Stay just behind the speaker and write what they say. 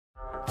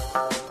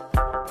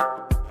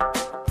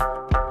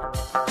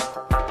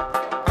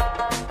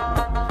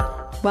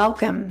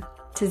Welcome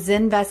to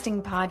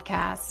Zinvesting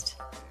Podcast.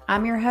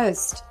 I'm your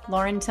host,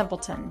 Lauren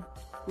Templeton.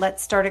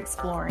 Let's start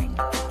exploring.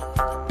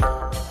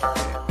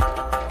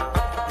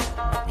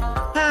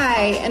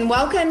 Hi, and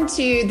welcome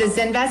to the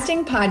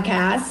Zinvesting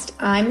Podcast.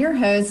 I'm your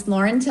host,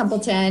 Lauren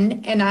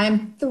Templeton, and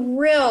I'm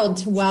thrilled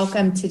to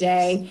welcome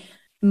today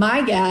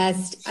my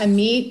guest,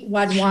 Amit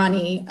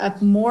Wadhwaney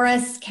of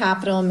Moerus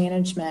Capital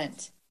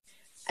Management.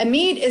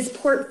 Amit is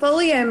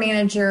portfolio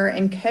manager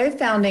and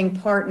co-founding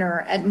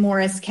partner at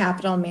Moerus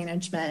Capital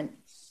Management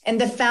and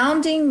the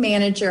founding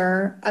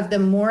manager of the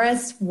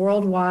Moerus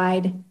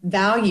Worldwide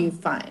Value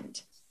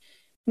Fund.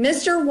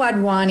 Mr.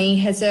 Wadhwaney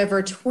has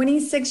over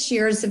 26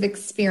 years of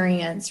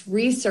experience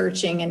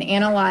researching and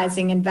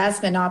analyzing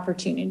investment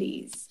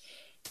opportunities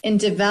in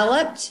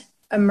developed,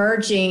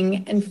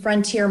 emerging, and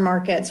frontier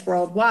markets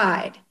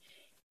worldwide,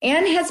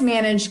 and has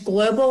managed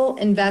global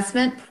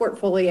investment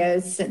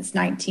portfolios since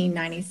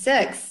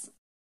 1996.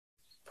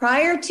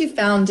 Prior to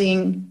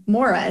founding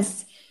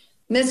Moerus,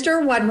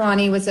 Mr.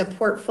 Wadhwaney was a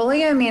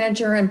portfolio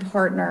manager and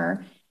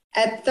partner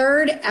at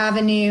Third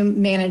Avenue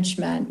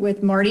Management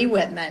with Marty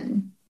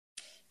Whitman.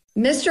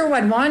 Mr.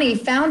 Wadhwaney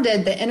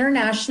founded the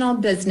international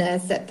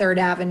business at Third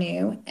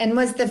Avenue and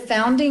was the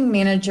founding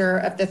manager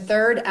of the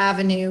Third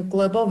Avenue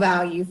Global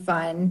Value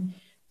Fund,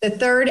 the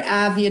Third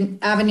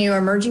Avenue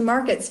Emerging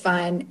Markets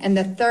Fund, and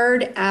the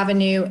Third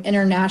Avenue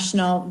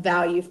International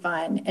Value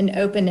Fund, an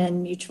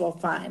open-end mutual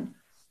fund.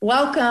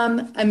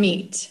 Welcome,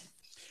 Amit.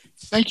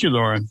 Thank you,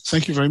 Lauren.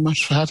 Thank you very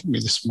much for having me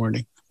this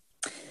morning.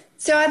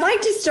 So I'd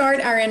like to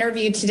start our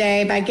interview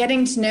today by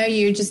getting to know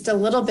you just a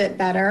little bit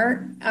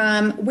better.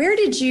 Where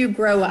did you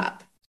grow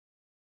up?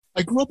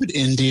 I grew up in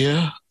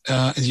India,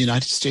 in the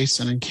United States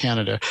and in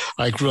Canada.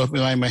 I grew up,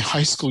 my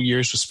high school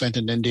years were spent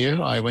in India.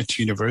 I went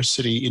to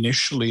university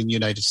initially in the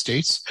United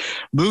States,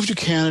 moved to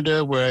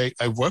Canada where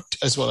I worked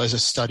as well as I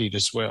studied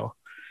as well.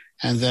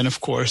 And then, of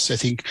course, I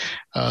think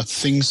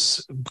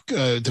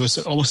there was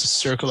almost a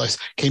circle. I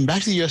came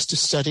back to the U.S. to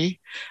study.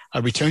 I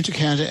returned to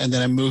Canada, and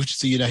then I moved to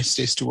the United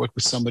States to work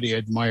with somebody I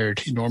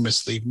admired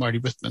enormously, Marty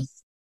Whitman.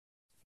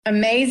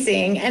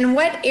 Amazing. And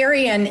what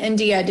area in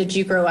India did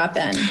you grow up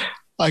in?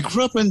 I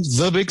grew up in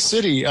the big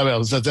city,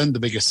 then the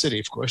biggest city,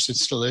 of course, it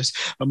still is,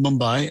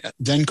 Mumbai,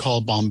 then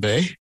called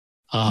Bombay.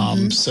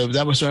 So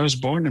that was where I was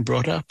born and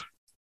brought up.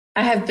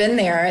 I have been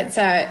there. It's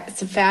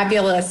a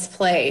fabulous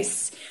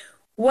place.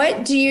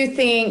 What do you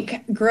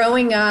think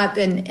growing up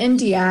in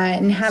India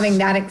and having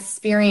that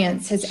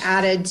experience has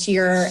added to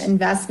your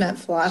investment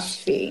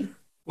philosophy?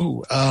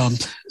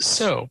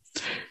 First of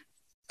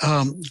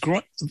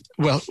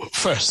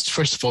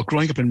all,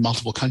 growing up in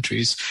multiple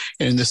countries,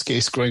 and in this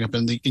case, growing up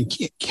in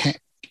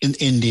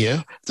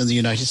India, then the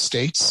United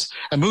States.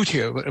 I moved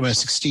here when I was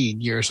 16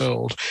 years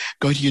old,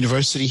 going to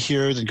university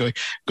here, then going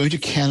to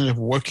Canada,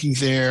 working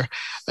there.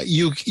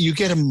 You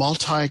get a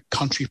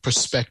multi-country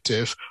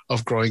perspective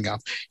of growing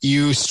up.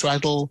 You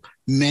straddle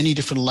many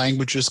different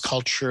languages,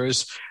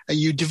 cultures, and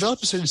you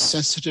develop a certain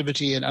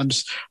sensitivity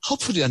and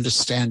hopefully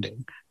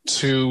understanding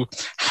to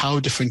how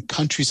different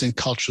countries and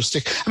cultures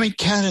stick. I mean,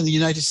 Canada and the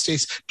United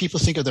States, people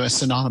think of them as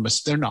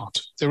synonymous. They're not.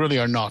 They really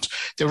are not.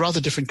 They're rather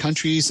different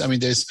countries. I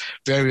mean, there's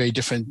very, very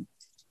different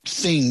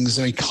things,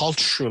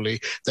 culturally,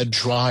 that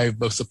drive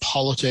both the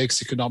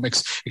politics,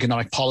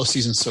 economic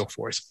policies, and so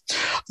forth.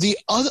 The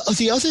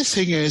other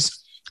thing is,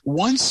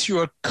 once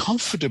you're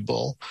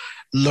comfortable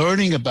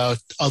learning about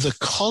other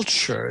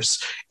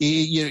cultures,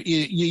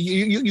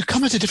 you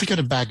come with a different kind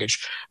of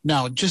baggage.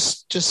 Now,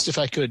 if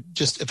I could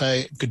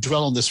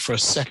dwell on this for a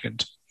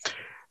second.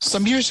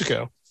 Some years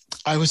ago,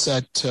 I was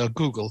at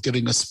Google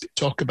giving a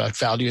talk about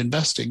value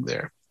investing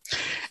there.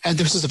 And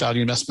this is the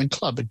Value Investment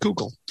Club at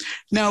Google.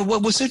 Now,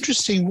 what was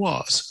interesting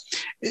was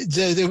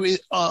there were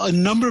a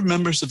number of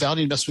members of the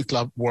Value Investment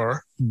Club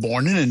were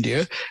born in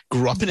India,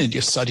 grew up in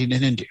India, studied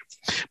in India.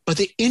 But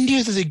the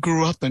India that they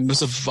grew up in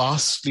was a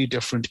vastly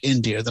different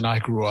India than I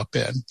grew up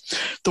in.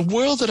 The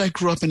world that I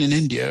grew up in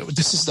India,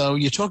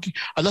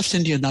 I left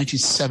India in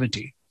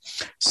 1970.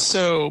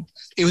 So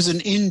it was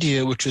an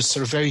India which was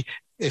sort of very,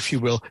 if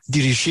you will,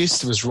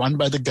 dirigiste. It was run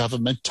by the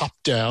government, top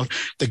down.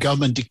 The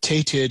government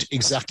dictated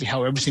exactly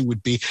how everything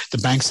would be. The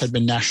banks had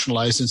been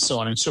nationalized and so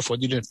on and so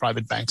forth. You didn't have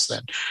private banks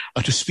then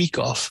to speak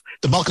of.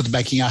 The bulk of the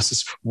banking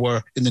assets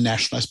were in the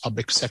nationalized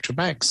public sector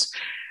banks.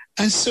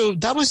 And so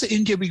that was the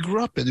India we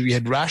grew up in. We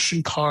had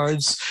ration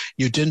cards.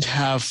 You didn't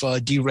have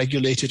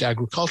deregulated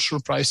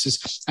agricultural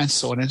prices and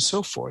so on and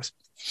so forth.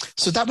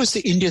 So that was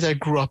the India that I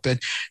grew up in.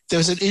 There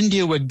was an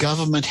India where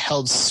government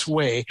held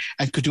sway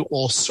and could do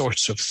all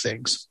sorts of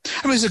things.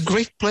 I mean, it was a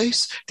great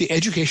place. The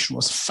education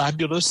was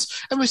fabulous.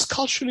 And it was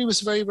culturally, it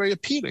was very, very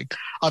appealing.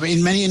 I mean,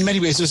 in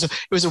many ways, it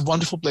was a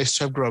wonderful place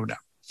to have grown up.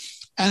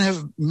 And I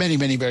have many,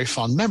 many very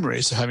fond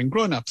memories of having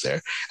grown up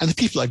there and the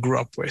people I grew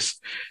up with.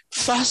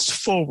 Fast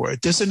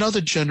forward, there's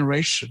another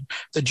generation.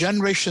 The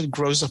generation that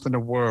grows up in a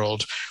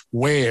world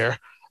where,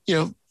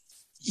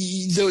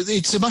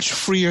 it's a much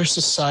freer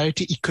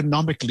society,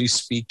 economically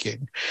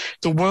speaking.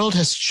 The world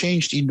has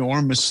changed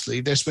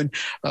enormously. There's been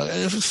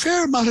a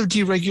fair amount of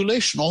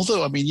deregulation,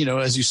 although, I mean,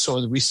 as you saw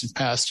in the recent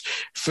past,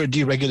 for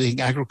deregulating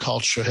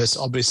agriculture has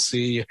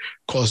obviously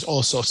caused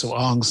all sorts of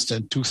angst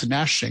and tooth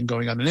gnashing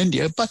going on in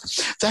India. But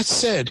that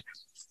said,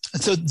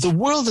 the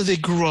world that they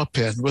grew up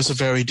in was a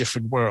very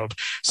different world.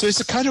 So it's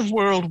a kind of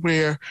world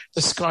where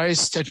the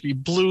skies tend to be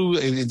blue.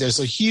 And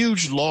there's a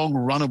huge, long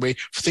runaway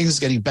for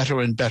things getting better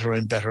and better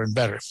and better and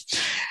better.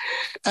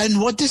 And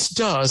what this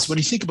does, when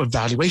you think about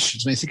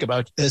valuations, when you think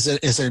about as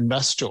an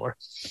investor,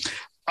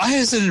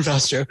 as an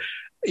investor,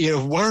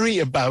 worry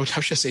about,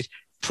 how should I say,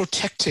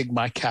 protecting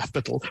my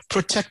capital,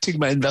 protecting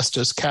my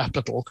investors'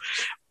 capital.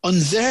 On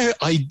their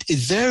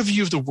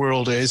view of the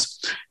world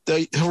is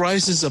the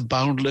horizons are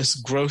boundless,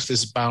 growth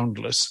is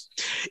boundless.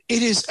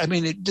 It is,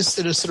 just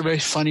in a sort of very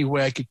funny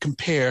way, I could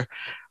compare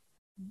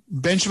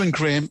Benjamin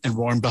Graham and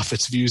Warren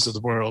Buffett's views of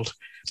the world.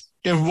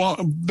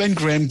 Ben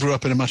Graham grew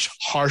up in a much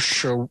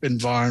harsher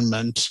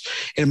environment,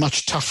 in a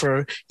much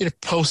tougher,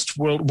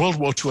 post-World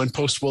War II and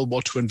post-World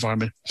War II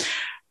environment.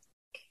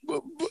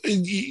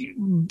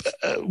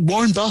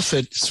 Warren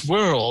Buffett's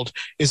world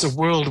is a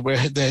world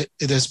where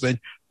there's been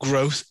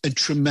growth and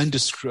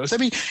tremendous growth.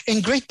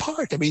 In great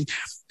part,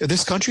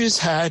 this country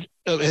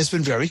has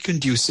been very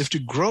conducive to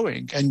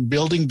growing and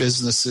building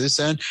businesses,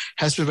 and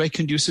has been very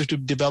conducive to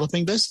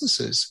developing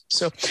businesses.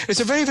 So it's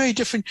a very, very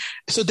different.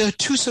 So there are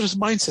two sort of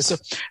mindsets. So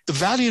the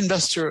value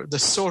investor,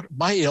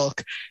 my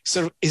ilk,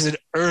 sort of is an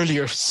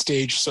earlier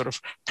stage sort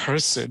of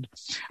person.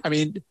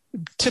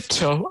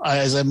 Tiptoe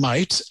as I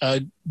might,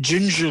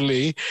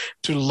 gingerly,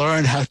 to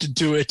learn how to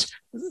do it,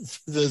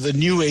 the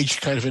new age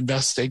kind of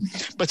investing.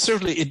 But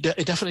certainly it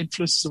definitely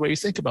influences the way you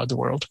think about the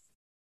world.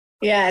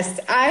 Yes,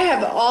 I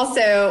have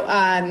also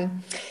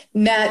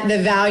met the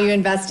Value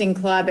Investing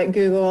Club at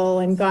Google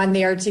and gone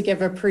there to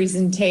give a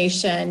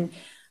presentation.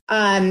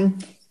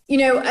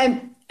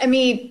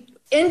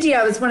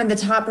 India was one of the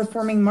top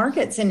performing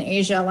markets in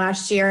Asia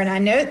last year, and I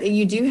note that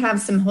you do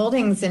have some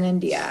holdings in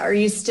India. Are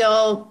you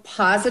still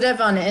positive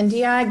on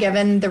India,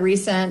 given the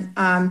recent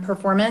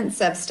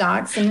performance of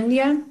stocks in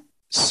India?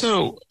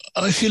 So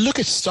if you look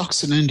at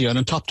stocks in India on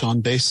a top-down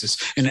basis,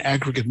 in an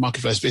aggregate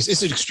market-wise basis,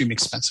 it's an extremely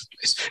expensive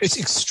place.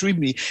 It's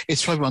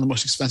probably one of the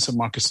most expensive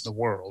markets in the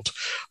world.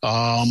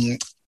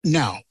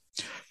 Now,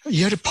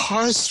 you have to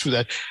parse through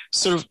that.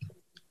 Sort of,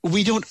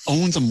 we don't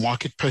own the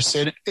market per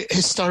se.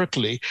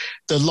 Historically,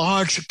 the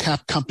large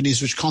cap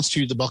companies which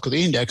constitute the bulk of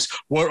the index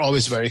were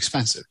always very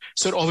expensive.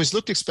 So it always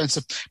looked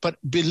expensive. But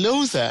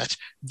below that,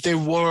 there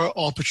were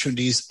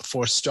opportunities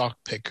for stock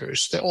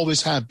pickers. There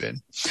always have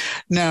been.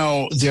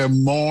 Now, there are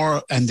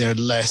more and there are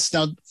less.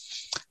 Now,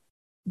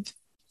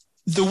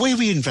 the way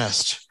we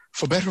invest,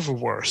 for better or for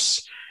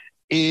worse,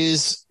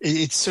 it's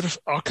sort of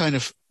our kind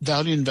of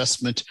value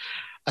investment.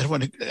 I'd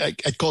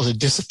call it a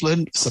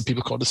discipline. Some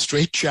people call it a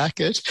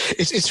straitjacket.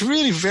 It's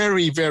really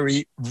very,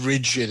 very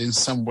rigid in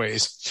some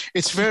ways.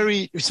 It's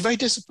very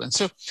disciplined.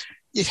 So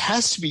it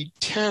has to be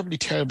terribly,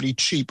 terribly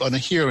cheap on a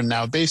here and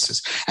now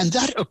basis. And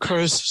that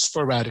occurs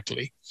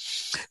sporadically.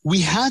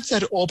 We had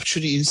that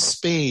opportunity in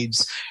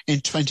spades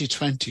in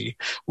 2020.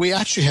 We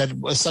actually had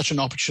such an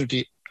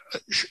opportunity,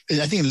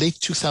 I think in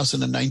late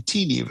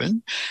 2019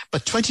 even,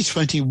 but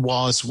 2020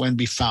 was when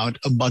we found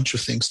a bunch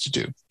of things to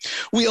do.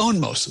 We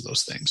own most of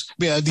those things.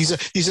 These are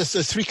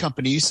the three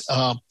companies.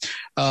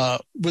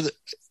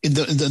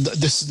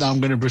 This is now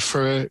I'm going to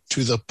refer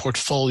to the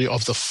portfolio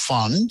of the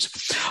fund.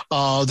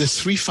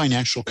 There's three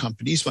financial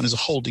companies. One is a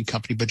holding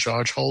company,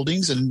 Bajaj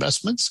Holdings and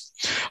Investments.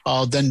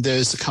 Then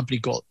there's a company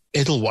called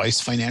Edelweiss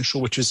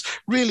Financial, which is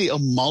really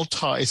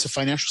it's a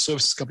financial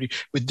services company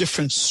with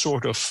different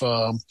sort of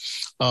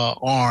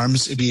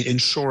arms, be it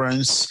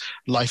insurance,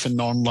 life and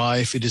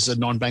non-life. It is a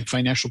non-bank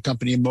financial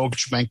company, a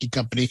mortgage banking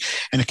company,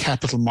 and a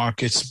capital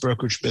markets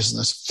brokerage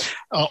business.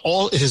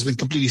 It has been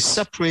completely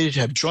separated,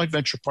 have joint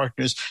venture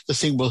partners. The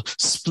thing will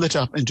split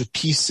up into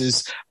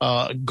pieces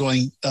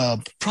going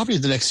probably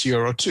the next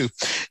year or two.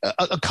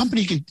 A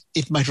company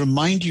it might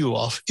remind you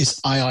of is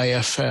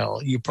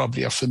IIFL. You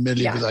probably are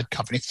familiar with that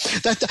company.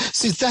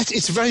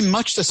 It's very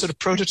much the sort of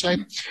prototype.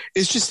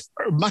 It's just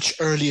a much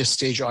earlier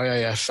stage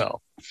IIFL.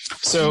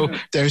 So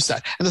there's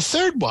that. And the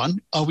third one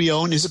we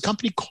own is a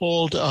company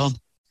called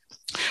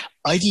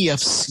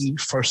IDFC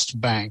First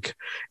Bank.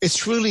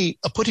 It's really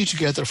a putting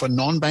together of a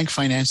non-bank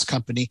finance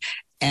company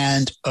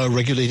and a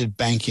regulated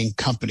banking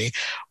company.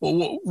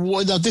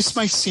 Now, this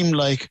might seem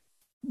like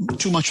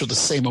too much of the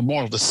same or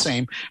more of the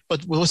same,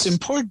 but what's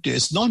important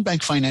is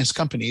non-bank finance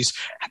companies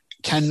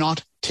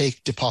cannot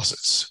take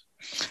deposits.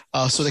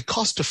 So the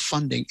cost of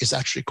funding is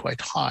actually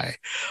quite high.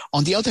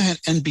 On the other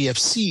hand,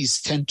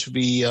 NBFCs tend to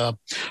be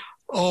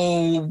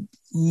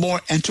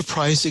more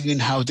enterprising in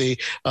how their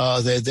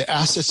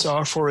assets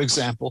are. For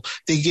example,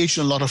 they engage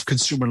in a lot of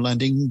consumer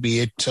lending,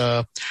 be it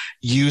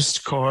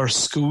used car,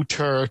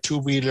 scooter,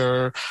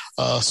 two-wheeler,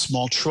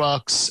 small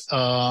trucks,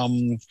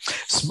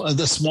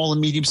 the small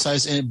and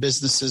medium-sized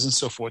businesses and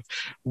so forth.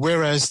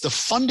 Whereas the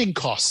funding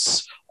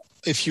costs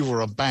if you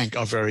were a bank,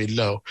 are very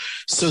low.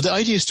 So the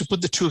idea is to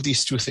put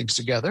these two things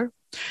together,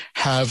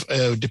 have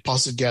a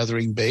deposit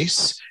gathering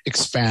base,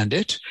 expand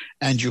it,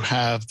 and you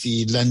have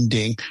the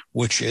lending,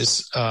 which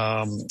is,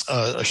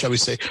 shall we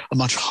say, a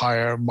much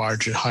higher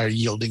margin, higher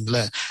yielding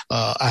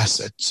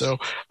asset. So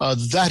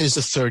that is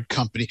the third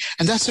company.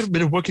 And that's sort of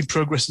been a work in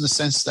progress in the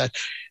sense that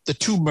the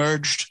two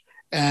merged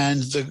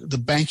and the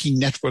banking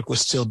network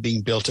was still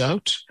being built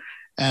out.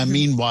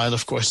 Meanwhile,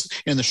 of course,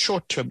 in the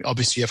short term,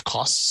 obviously you have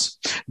costs.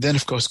 Then,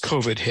 of course,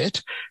 COVID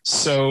hit.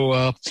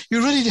 So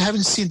you really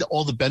haven't seen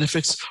all the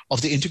benefits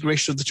of the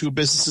integration of the two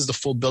businesses, the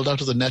full build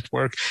out of the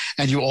network.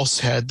 And you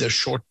also had the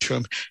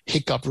short-term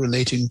hiccup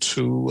relating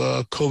to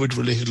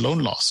COVID-related loan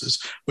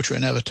losses, which were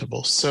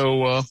inevitable.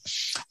 So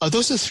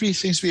those are three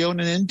things we own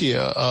in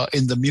India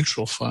in the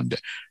mutual fund.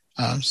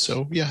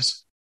 So,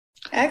 yes.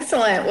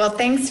 Excellent. Well,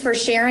 thanks for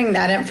sharing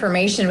that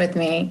information with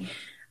me.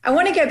 I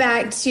want to go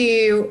back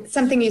to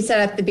something you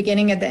said at the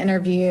beginning of the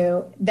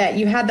interview, that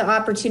you had the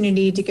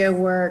opportunity to go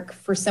work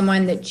for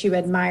someone that you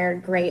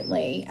admired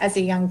greatly as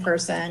a young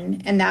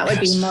person, and that would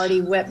be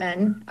Marty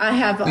Whitman. I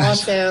have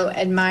also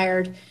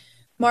admired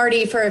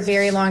Marty for a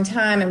very long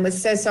time and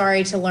was so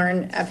sorry to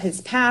learn of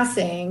his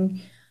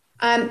passing.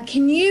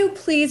 Can you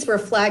please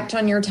reflect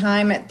on your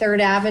time at Third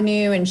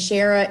Avenue and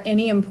share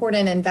any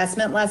important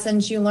investment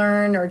lessons you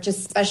learned or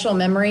just special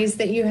memories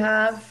that you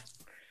have?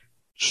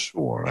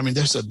 Sure. I mean,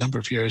 there's a number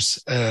of years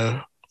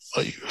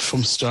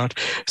from start.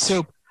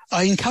 So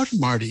I encountered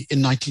Marty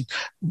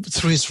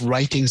through his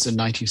writings in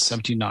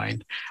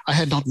 1979. I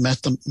had not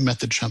met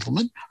the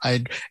gentleman.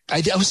 I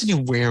wasn't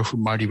aware of who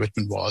Marty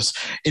Whitman was.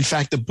 In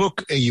fact, the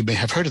book, you may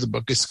have heard of the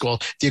book, is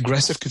called The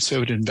Aggressive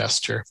Conservative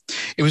Investor.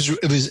 It was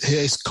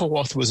his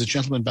co-author was a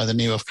gentleman by the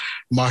name of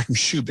Martin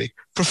Shubik,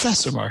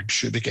 Professor Martin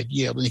Shubik at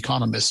Yale, an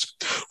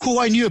economist, who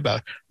I knew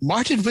about.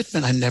 Martin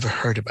Whitman, I never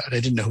heard about.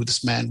 I didn't know who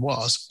this man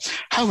was.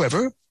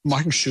 However,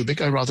 Martin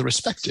Shubik, I rather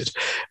respected.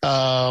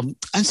 And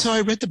so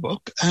I read the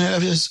book, and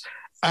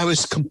I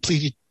was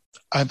completely,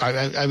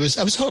 I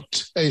was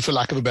hooked, for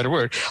lack of a better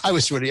word. I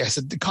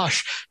said,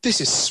 gosh,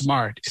 this is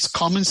smart. It's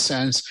common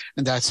sense,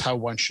 and that's how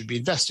one should be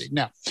investing.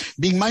 Now,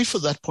 being mindful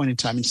at that point in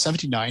time, in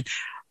 79,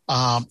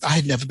 I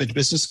had never been to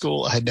business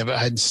school. I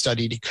hadn't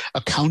studied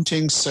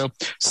accounting. So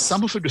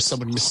some of it was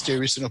somewhat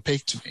mysterious and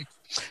opaque to me.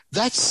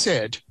 That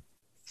said,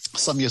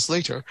 some years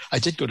later, I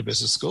did go to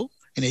business school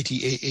in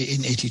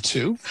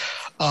 82.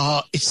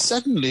 It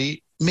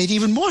suddenly made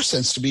even more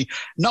sense to me,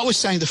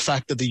 notwithstanding the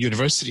fact that the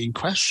university in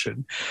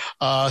question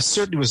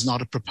certainly was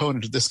not a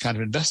proponent of this kind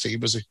of investing.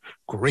 It was a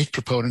great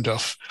proponent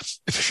of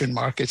efficient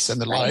markets and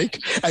the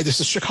like. And this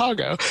is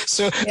Chicago.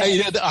 So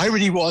the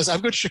irony was I'm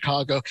going to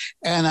Chicago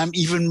and I'm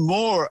even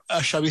more,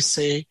 shall we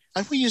say,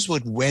 I won't use the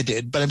word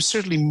wedded, but I'm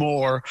certainly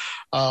more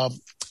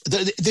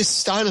this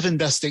style of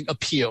investing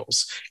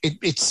appeals.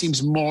 It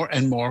seems more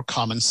and more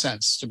common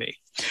sense to me.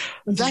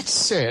 Mm-hmm. That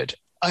said,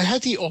 I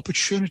had the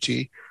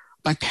opportunity,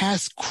 my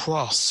path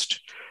crossed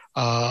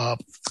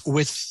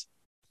with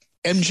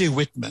M.J.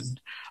 Whitman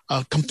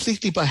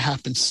completely by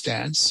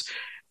happenstance,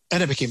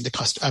 and I became the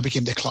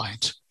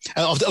client.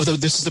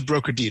 This is the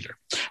broker-dealer,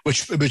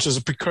 which was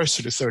a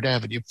precursor to Third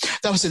Avenue.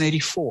 That was in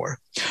 84.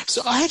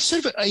 So I had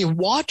I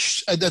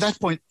watched, at that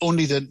point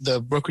only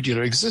the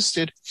broker-dealer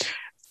existed,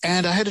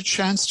 and I had a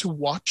chance to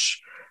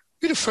watch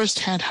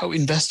firsthand how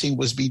investing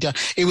was being done.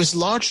 It was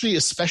largely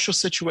a special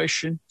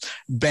situation,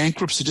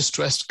 bankruptcy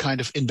distressed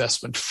kind of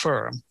investment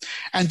firm.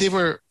 And they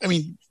were,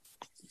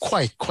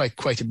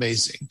 quite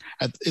amazing.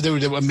 They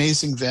were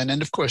amazing then.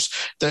 And of course,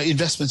 the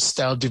investment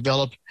style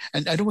developed,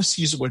 and I don't want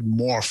to use the word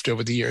morphed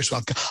over the years.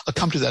 Well, I'll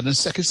come to that in a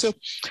second. So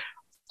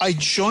I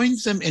joined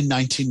them in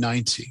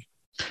 1990.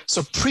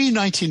 So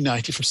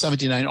pre-1990, from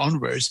 79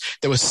 onwards,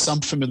 there was some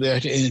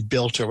familiarity and it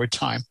built over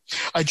time.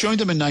 I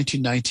joined them in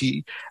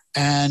 1990.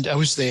 And I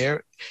was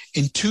there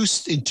there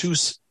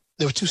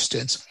were two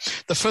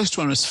stints. The first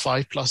one was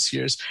 5+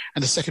 years,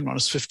 and the second one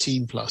was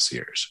 15+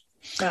 years.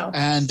 Wow.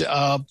 And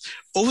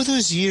over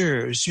those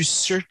years, you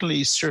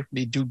certainly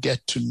do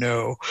get to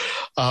know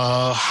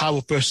how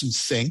a person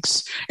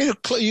thinks. You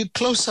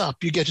close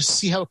up, you get to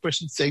see how a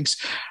person thinks.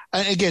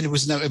 And again, it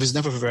was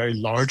never a very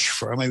large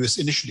firm. It was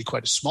initially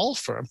quite a small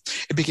firm.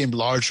 It became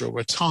larger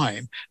over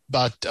time,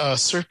 but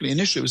certainly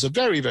initially it was a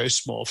very, very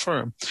small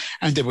firm.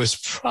 And there was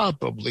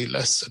probably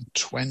less than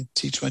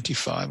 20,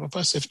 25 of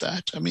us, if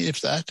that.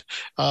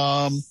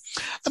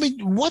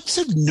 What's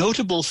the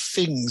notable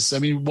things? I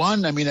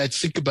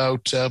think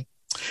about,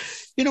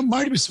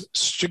 Marty was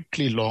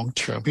strictly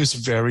long-term. He was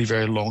very,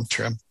 very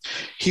long-term.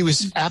 He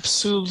was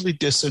absolutely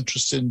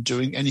disinterested in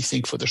doing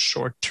anything for the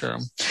short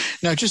term.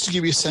 Now, just to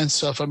give you a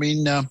sense of,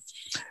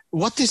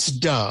 what this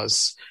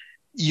does,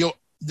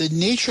 the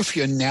nature of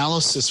your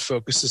analysis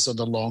focuses on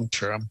the long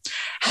term,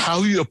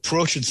 how you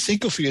approach and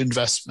think of your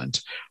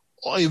investment,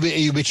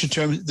 which in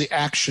terms of the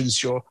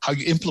actions, how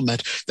you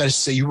implement, that is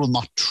to say, you will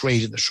not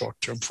trade in the short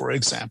term, for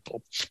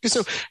example.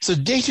 So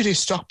day-to-day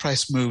stock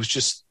price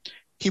moves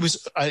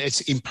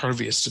it's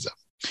impervious to them.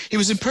 He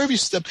was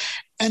impervious to them.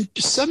 And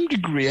to some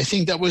degree, I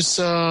think that was,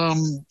 how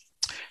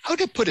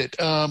to put it?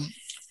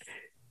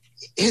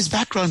 his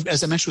background,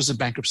 as I mentioned, was in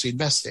bankruptcy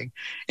investing.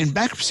 In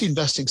bankruptcy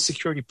investing,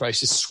 security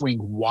prices swing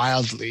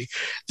wildly.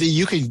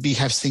 You can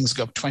have things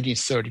go up 20,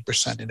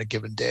 30% in a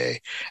given day.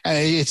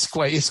 It's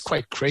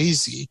quite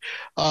crazy.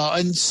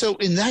 And so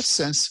in that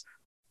sense,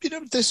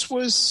 this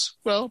was,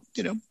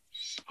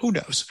 who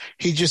knows?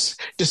 He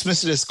just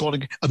dismissed it as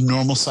calling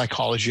abnormal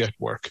psychology at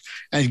work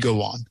and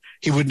go on.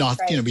 He would not,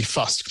 be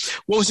fussed.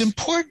 What was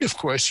important, of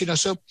course,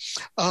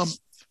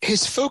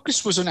 his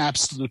focus was on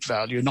absolute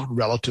value, not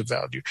relative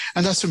value.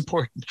 And that's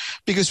important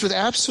because with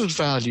absolute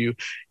value,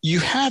 you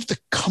have the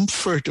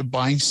comfort of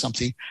buying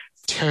something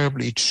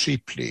terribly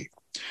cheaply.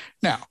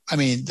 Now,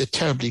 the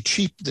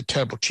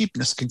terrible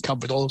cheapness can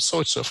come with all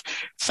sorts of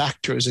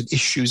factors and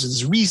issues, and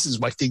there's reasons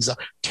why things are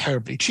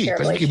terribly cheap.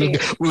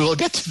 We will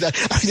get to that.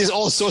 There's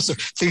all sorts of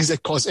things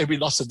that cause every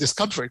loss of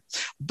discomfort.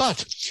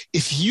 But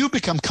if you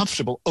become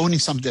comfortable owning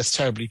something that's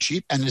terribly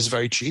cheap and is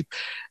very cheap,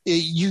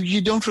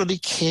 you don't really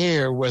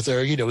care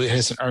whether, it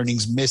has an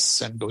earnings miss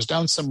and goes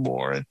down some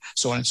more and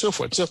so on and so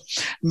forth.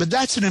 But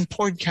that's an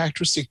important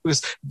characteristic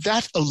because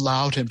that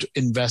allowed him to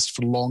invest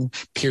for long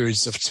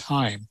periods of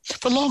time.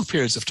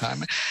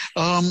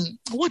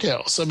 What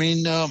else?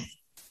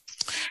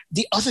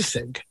 The other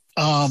thing,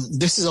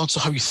 this is also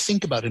how you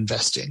think about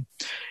investing.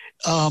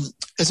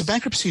 As a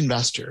bankruptcy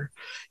investor,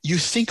 you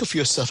think of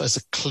yourself as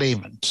a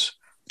claimant.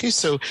 Okay,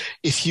 so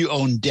if you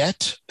own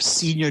debt,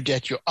 senior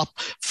debt, you're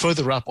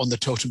further up on the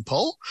totem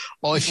pole,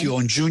 or if you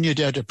own junior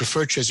debt or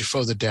preferred shares, you're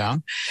further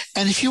down.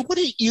 And if you want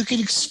to, you can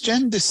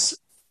extend this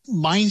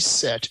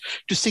mindset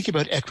to think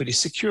about equity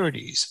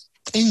securities.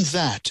 In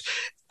that,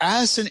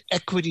 as an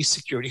equity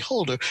security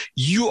holder,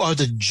 you are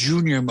the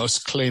junior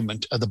most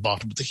claimant at the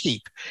bottom of the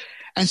heap.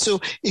 And so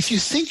if you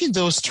think in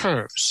those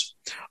terms,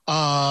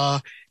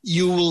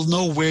 you will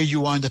know where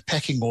you are in the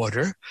pecking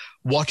order,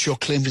 what your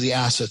claim to the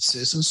assets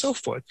is, and so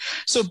forth.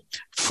 So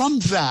from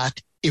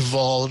that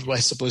evolved, I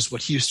suppose,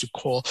 what he used to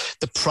call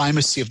the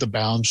primacy of the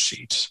balance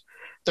sheet.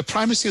 The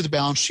primacy of the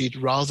balance sheet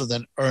rather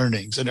than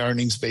earnings, an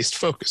earnings-based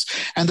focus.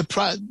 And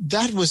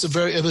it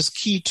was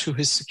key to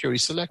his security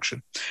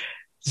selection.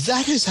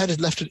 That has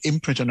left an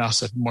imprint on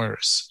us at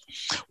Moerus.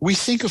 We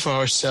think of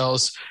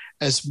ourselves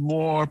as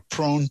more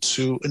prone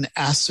to an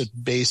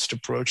asset-based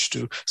approach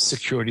to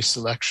security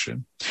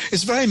selection.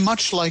 It's very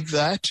much like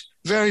that,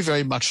 very,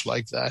 very much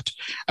like that.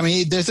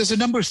 There's a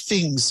number of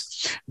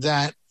things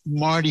that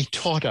Marty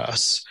taught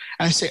us,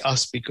 and I say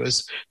us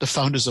because the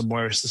founders of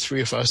Moerus, the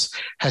three of us,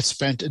 had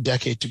spent a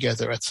decade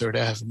together at Third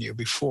Avenue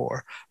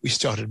before we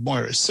started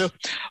Moerus. So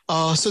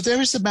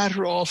there is a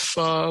matter of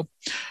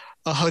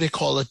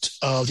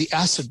the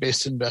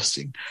asset-based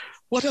investing.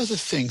 What other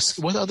things,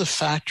 what other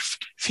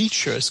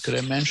features could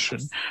I mention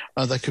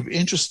that could be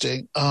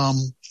interesting?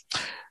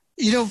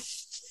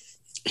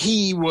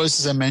 He was,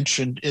 as I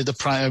mentioned, the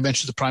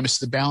primacy of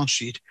the balance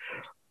sheet,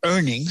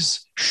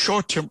 earnings,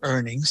 short-term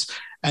earnings,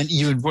 and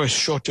even worse,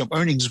 short-term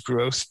earnings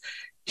growth.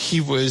 He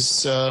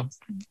was, I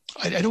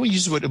don't want to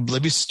use the word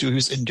oblivious to, he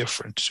was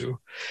indifferent to.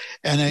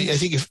 And I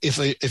think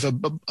if a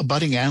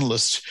budding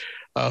analyst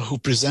who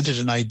presented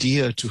an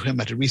idea to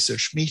him at a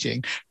research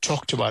meeting,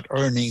 talked about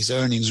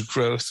earnings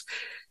growth,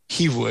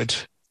 he would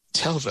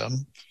tell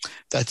them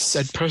that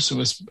said person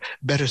was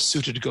better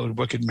suited to go and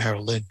work at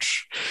Merrill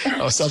Lynch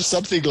or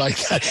something like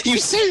that. He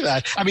would say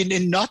that.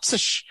 In not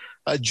such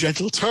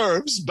gentle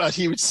terms, but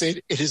he would say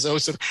it is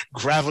also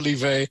gravelly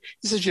way.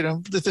 He said,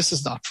 this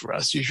is not for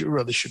us. You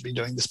really should be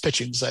doing this,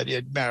 pitching this idea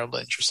at Merrill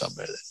Lynch or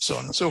somewhere, so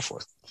on and so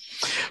forth.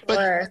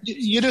 But,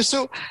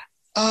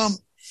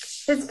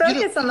 his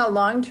focus on the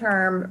long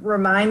term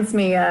reminds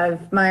me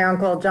of my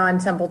uncle, John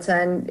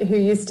Templeton, who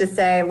used to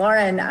say,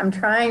 Lauren, I'm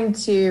trying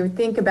to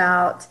think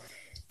about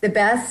the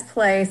best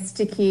place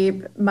to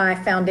keep my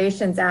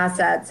foundation's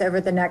assets over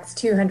the next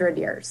 200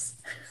 years.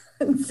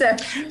 Very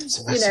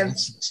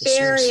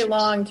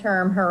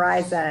long-term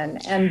horizon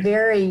and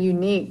very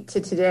unique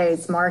to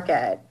today's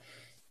market.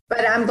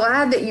 But I'm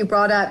glad that you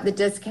brought up the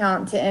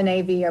discount to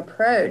NAV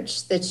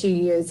approach that you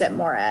use at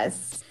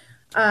Moerus.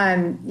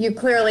 You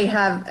clearly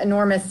have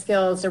enormous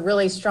skills, a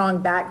really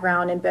strong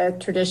background in both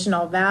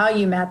traditional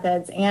value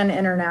methods and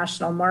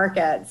international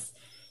markets.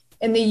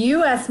 In the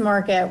U.S.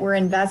 market, where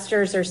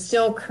investors are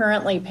still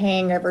currently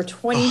paying over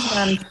 20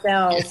 times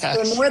sales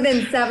for more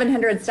than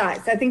 700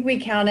 stocks. I think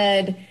we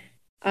counted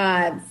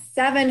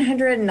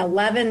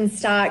 711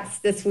 stocks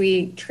this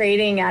week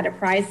trading at a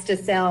price to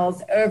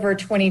sales over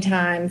 20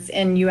 times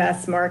in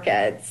U.S.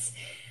 markets.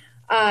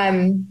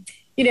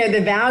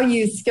 The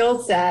value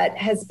skill set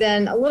has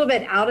been a little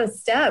bit out of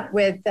step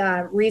with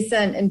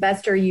recent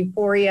investor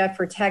euphoria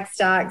for tech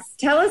stocks.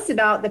 Tell us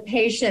about the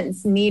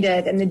patience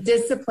needed and the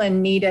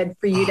discipline needed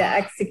for you to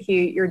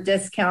execute your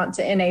discount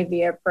to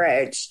NAV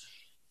approach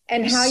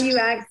and how you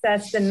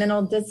access the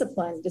mental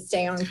discipline to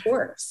stay on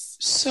course.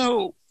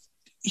 So,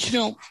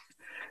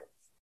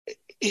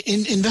 in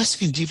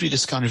investing in deeply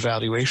discounted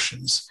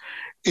valuations,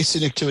 it's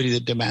an activity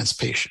that demands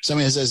patience.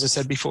 As I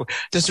said before,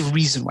 there's a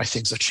reason why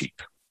things are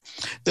cheap.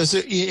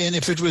 And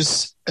if it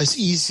was as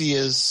easy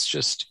as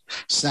just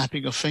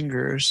snapping of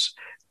fingers,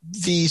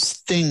 these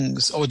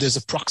things, or there's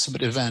a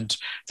proximate event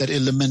that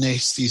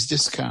eliminates these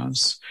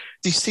discounts,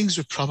 these things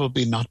would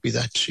probably not be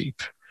that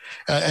cheap.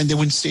 And they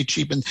wouldn't stay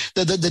cheap. And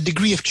the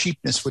degree of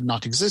cheapness would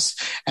not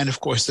exist. And of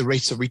course, the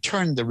rates of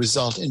return, the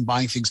result in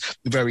buying things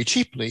very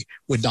cheaply,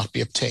 would not be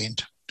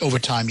obtained over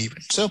time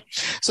even. So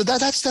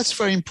that's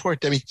very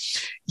important. I mean,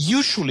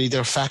 usually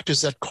there are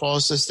factors that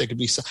cause this. There could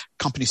be some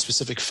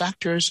company-specific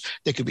factors.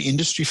 There could be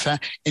industry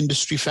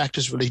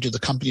factors related to the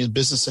company and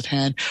business at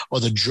hand, or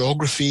the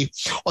geography,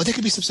 or there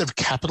could be some sort of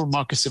capital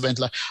markets event,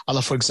 like,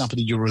 for example,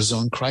 the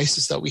Eurozone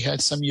crisis that we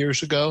had some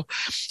years ago.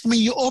 I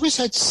mean, you always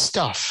had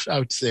stuff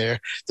out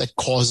there that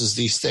causes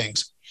these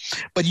things.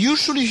 But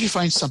usually if you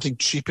find something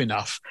cheap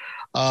enough,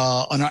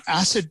 on our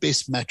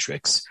asset-based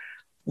metrics,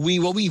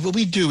 what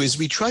we do is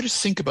we try to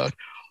think about,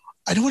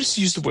 I don't want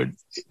to use the word,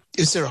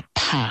 is there a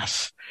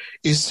path?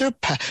 Is there a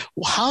path?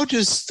 How do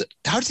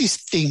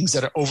these things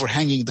that are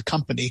overhanging the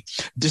company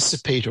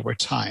dissipate over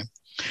time?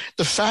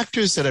 The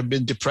factors that have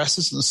been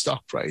depressants in the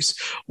stock price,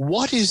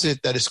 what is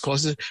it that is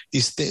causing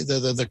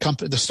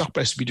the stock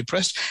price to be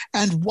depressed?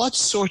 And what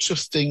sorts of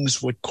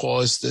things would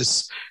cause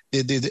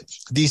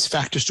these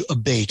factors to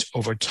abate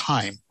over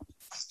time?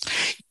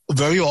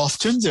 Very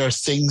often there are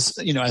things,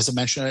 as I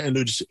mentioned, I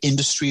alluded to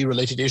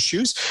industry-related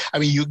issues. I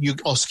mean, you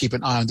also keep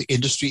an eye on the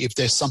industry. If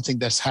there's something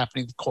that's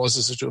happening that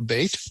causes it to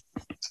abate,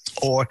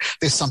 or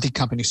there's something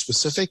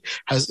company-specific,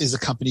 is the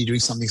company doing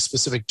something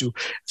specific to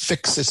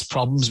fix its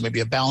problems,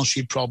 maybe a balance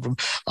sheet problem,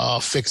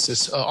 fix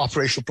its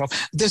operational problem.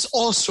 There's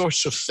all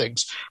sorts of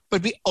things.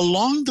 But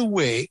along the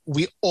way,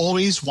 we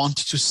always want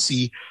to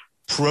see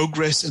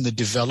progress in the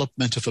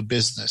development of a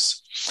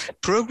business,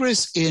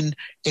 progress in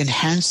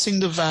enhancing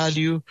the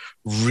value,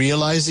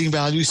 realizing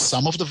value,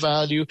 some of the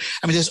value.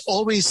 I mean, there's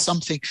always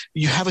something,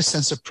 you have a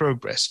sense of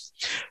progress.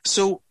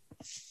 So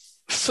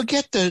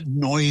forget the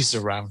noise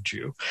around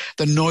you,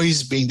 the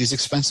noise being these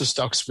expensive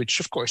stocks, which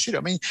of course,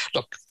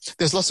 look,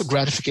 there's lots of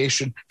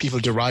gratification people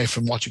derive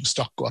from watching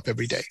stock go up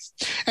every day.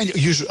 And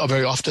usually,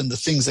 very often, the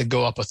things that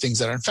go up are things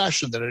that are in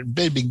fashion, that are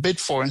being bid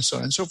for, and so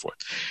on and so forth.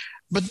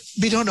 But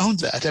we don't own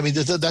that. I mean,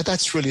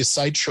 that's really a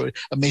sideshow,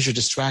 a major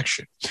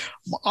distraction.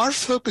 Our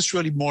focus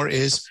really more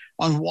is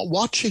on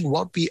watching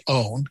what we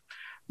own,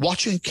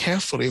 watching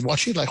carefully,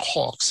 watching like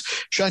hawks,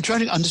 trying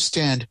to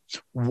understand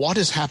what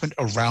has happened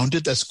around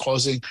it that's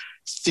causing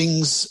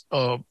things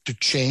to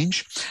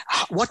change,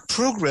 what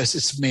progress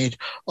it's made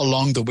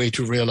along the way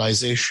to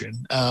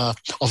realization of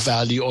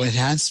value or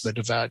enhancement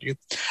of value.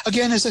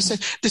 Again, as I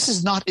said, this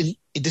is not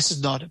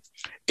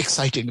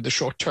exciting in the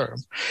short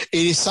term.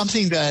 It is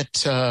something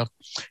that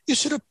you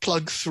sort of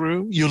plug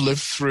through, you live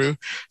through.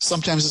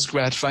 Sometimes it's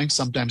gratifying,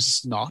 sometimes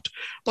it's not.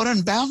 But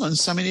on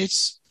balance, I mean,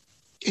 it's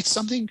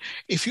something,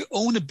 if you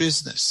own a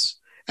business,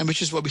 and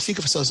which is what we think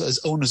of ourselves as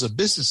owners of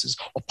businesses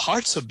or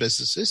parts of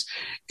businesses,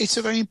 it's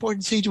a very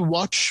important thing to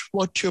watch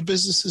what your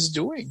business is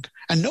doing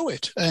and know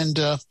it. And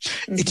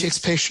it takes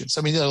patience.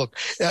 I mean, look,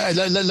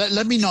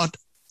 let me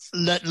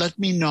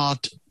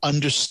not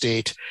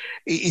understate.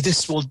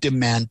 This will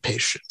demand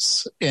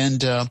patience.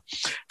 And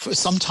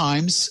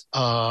sometimes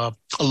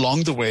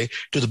along the way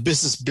to the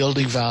business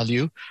building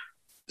value,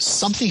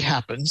 something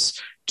happens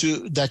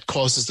that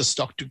causes the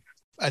stock to,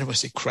 I don't want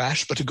to say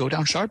crash, but to go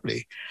down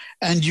sharply.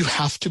 And you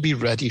have to be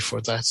ready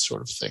for that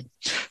sort of thing.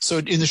 So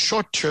in the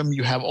short term,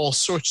 you have all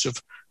sorts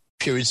of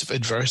periods of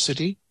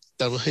adversity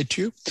that will hit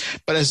you.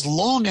 But as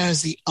long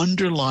as the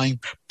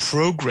underlying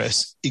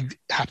progress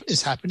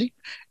is happening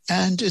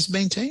and is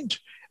maintained,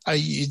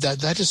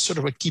 that is sort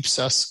of what keeps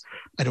us,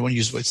 I don't want to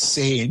use the word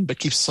sane, but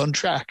keeps us on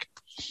track.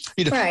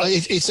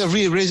 Right. It's a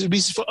real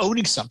reason for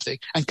owning something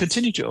and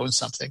continue to own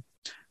something.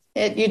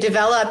 You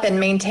develop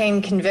and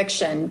maintain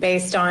conviction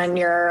based on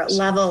your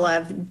level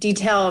of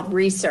detailed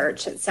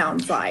research, it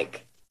sounds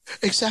like.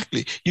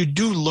 Exactly. You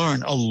do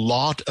learn a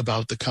lot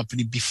about the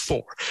company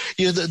before.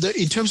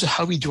 In terms of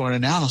how we do our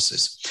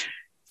analysis,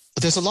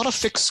 there's a lot of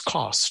fixed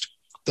cost,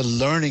 the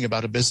learning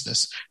about a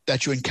business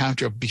that you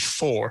encounter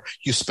before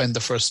you spend the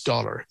first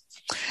dollar.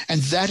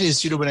 And that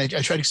is, when I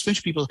try to explain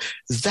to people,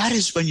 that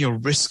is when your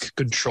risk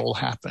control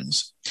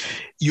happens.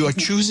 You are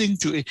choosing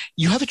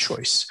you have a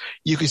choice.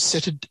 You can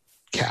set it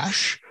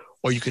cash,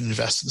 or you can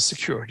invest in the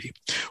security.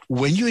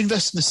 When you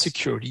invest in the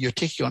security, you're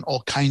taking on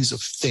all kinds of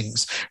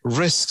things,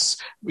 risks,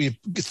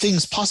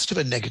 things positive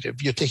and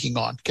negative. You're taking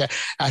on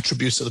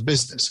attributes of the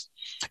business.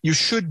 You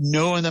should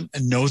know them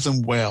and know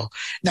them well.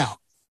 Now,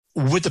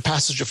 with the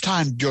passage of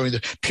time during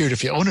the period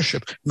of your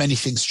ownership, many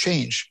things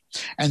change,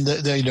 and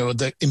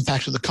the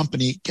impact of the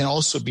company can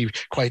also be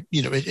quite.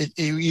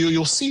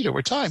 You'll see it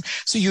over time.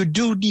 So you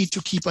do need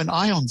to keep an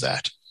eye on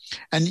that.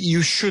 And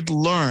you should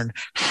learn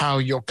how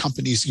your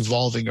company is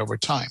evolving over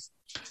time.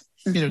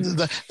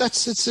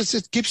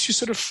 It gives you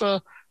sort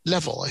of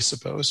level, I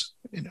suppose.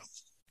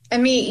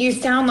 Amit, you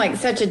sound like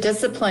such a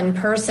disciplined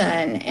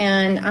person,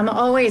 and I'm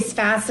always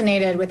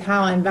fascinated with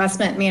how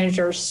investment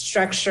managers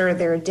structure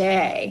their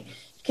day.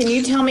 Can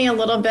you tell me a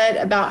little bit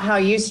about how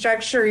you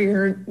structure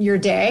your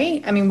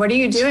day? I mean, what are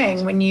you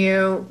doing when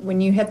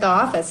you hit the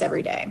office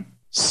every day?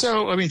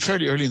 So,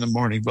 fairly early in the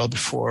morning, well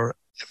before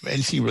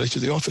anything related to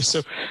the office.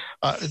 So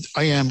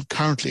I am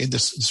currently in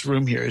this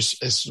room here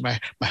is my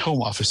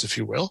home office, if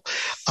you will.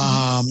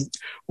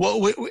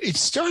 Well, it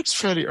starts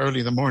fairly early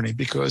in the morning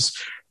because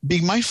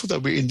being mindful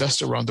that we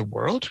invest around the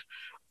world,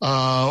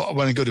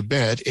 when I go to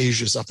bed,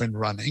 Asia's up and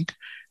running.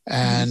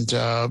 And,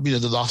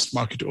 the last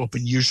market to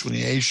open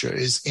usually in Asia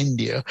is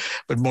India.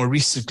 But more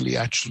recently,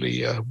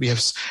 actually, we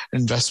have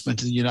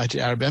investment in the United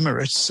Arab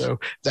Emirates. So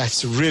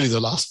that's really the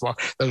last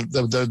market,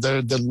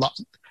 the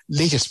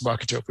latest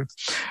market to open.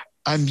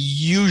 I'm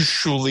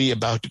usually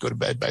about to go to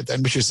bed by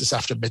then, which is just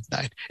after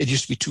midnight. It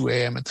used to be 2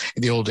 a.m.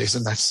 in the old days,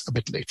 and that's a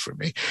bit late for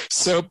me.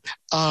 So,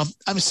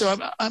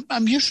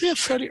 I'm usually up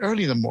fairly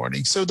early in the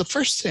morning. So the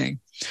first thing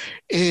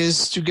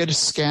is to get a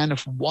scan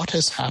of what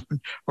has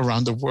happened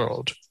around the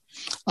world.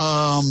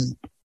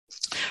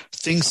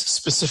 Things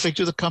specific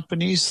to the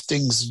companies,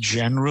 things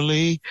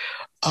generally.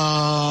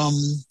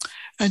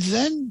 And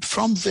then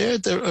from there,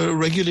 the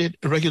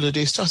regular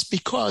day starts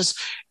because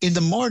in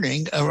the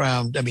morning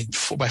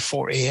by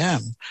 4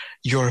 a.m.,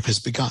 Europe has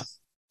begun.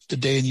 The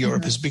day in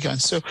Europe has begun.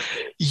 So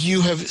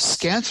you have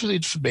scanned through the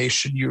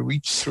information, you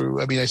read through.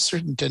 I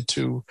certainly tend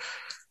to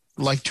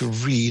like to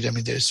read.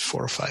 There's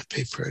 4 or 5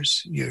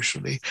 papers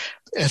usually.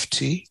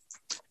 FT,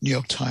 New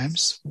York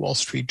Times, Wall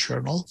Street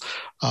Journal,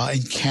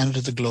 in Canada,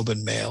 the Globe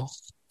and Mail.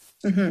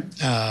 And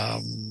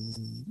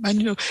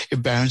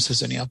if Barron's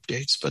has any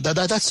updates, but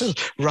that's a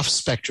rough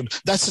spectrum.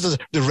 That's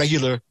the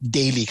regular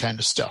daily kind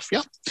of stuff.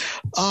 Yeah.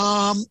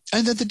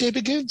 And then the day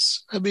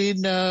begins.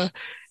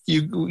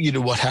 You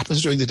know what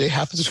happens during the day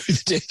happens during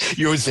the day.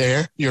 You're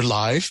there, you're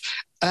live.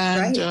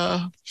 And,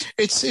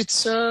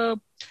 it's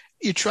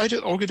you try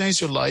to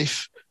organize your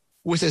life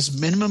with as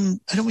minimum,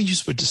 I don't want to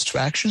use the word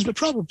distractions, but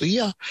probably,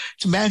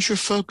 to manage your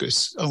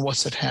focus on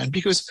what's at hand.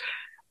 Because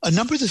a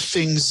number of the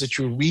things that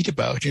you read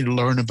about, you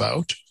learn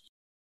about,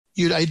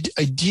 you'd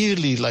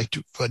ideally like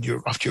to,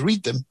 after you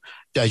read them,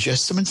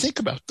 digest them and think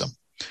about them,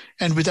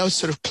 and without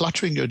sort of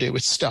cluttering your day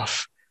with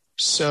stuff.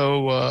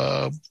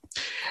 So,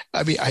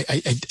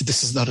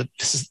 this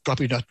is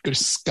probably not going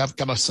to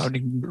come out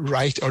sounding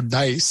right or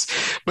nice,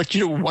 but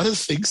one of the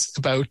things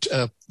about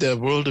the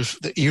world of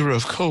the era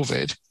of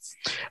COVID,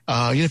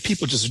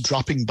 people just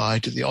dropping by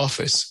to the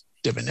office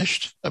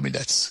diminished.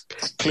 That's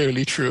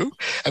clearly true.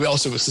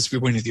 Also since we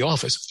went to the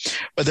office,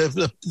 but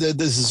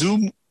the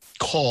Zoom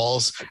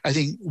calls, I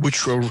think,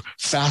 which were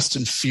fast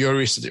and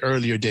furious in the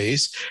earlier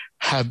days,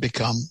 have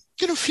become,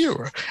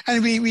 fewer.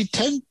 And we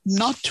tend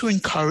not to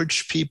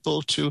encourage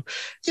people to,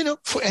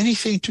 for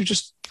anything to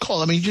just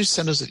call. You just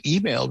send us an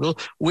email.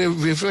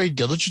 We're very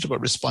diligent about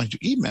responding to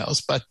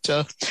emails, but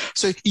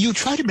so you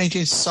try to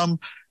maintain some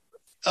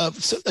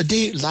a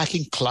day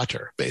lacking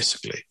clutter,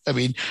 basically. I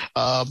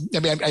don't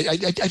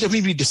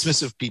mean to be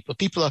dismissive of people.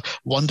 People are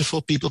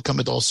wonderful. People come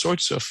with all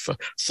sorts of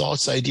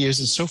thoughts, ideas,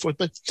 and so forth.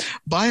 But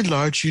by and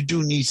large, you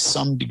do need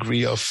some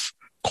degree of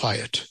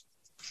quiet.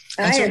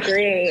 I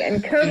agree.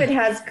 And COVID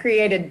has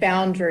created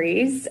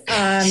boundaries.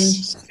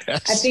 Yes. I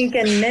think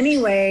in many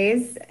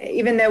ways,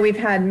 even though we've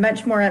had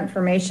much more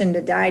information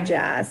to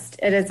digest,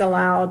 it has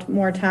allowed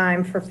more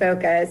time for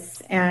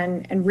focus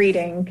and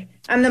reading.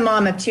 I'm the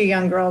mom of 2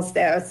 young girls,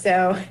 though,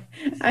 so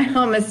I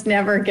almost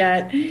never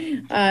get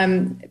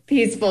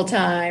peaceful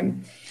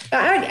time.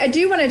 I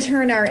do want to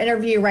turn our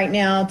interview right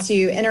now to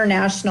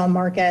international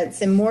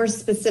markets and more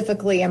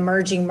specifically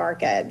emerging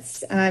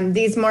markets.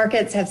 These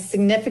markets have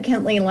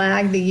significantly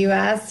lagged the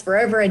U.S. for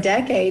over a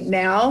decade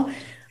now.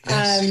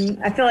 Yes.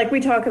 I feel like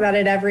we talk about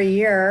it every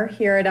year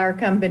here at our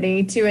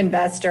company to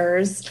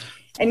investors.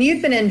 And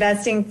you've been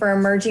investing for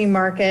emerging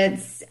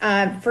markets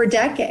for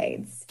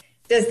decades.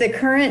 Does the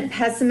current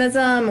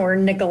pessimism or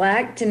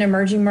neglect in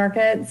emerging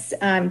markets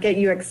get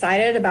you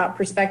excited about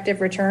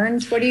prospective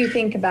returns? What do you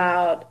think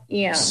about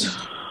EM?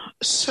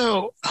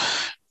 So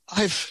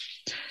I've,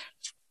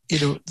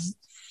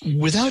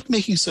 without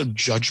making some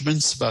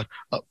judgments about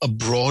a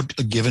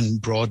given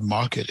broad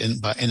market in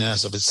and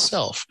as of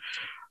itself,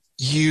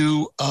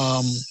 you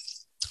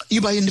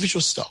buy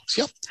individual stocks.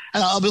 Yep.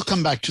 And I will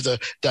come back to the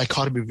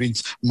dichotomy between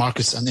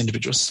markets and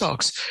individual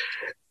stocks.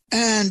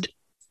 And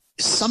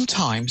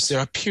sometimes there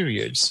are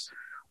periods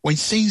when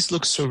things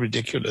look so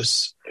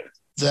ridiculous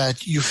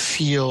that you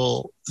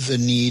feel the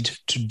need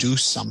to do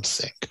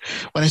something.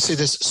 When I say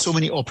there's so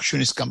many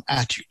opportunities come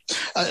at you,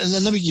 and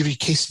then let me give you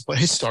a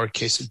historic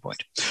case in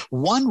point.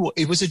 One,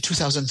 it was in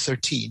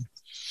 2013.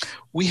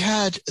 We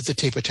had the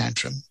taper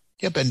tantrum.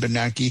 Yeah, Ben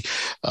Bernanke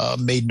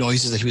made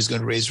noises that he was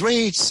going to raise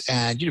rates,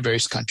 and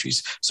various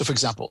countries. So, for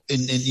example,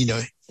 in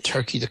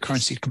Turkey, the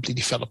currency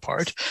completely fell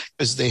apart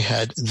because they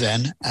had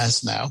then,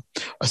 as now,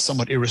 a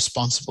somewhat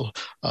irresponsible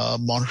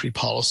monetary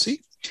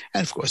policy,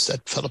 and of course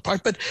that fell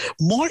apart. But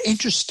more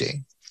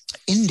interesting,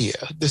 India.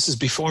 This is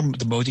before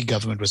the Modi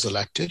government was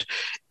elected.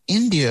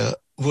 India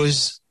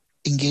was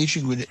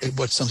engaging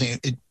with something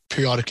it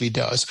periodically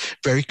does,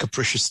 very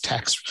capricious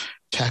tax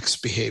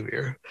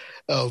behavior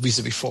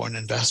vis-a-vis foreign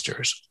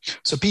investors.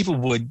 So people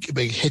would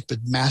be hit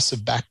with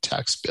massive back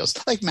tax bills,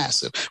 like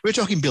massive. We're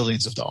talking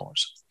billions of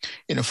dollars.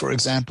 For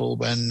example,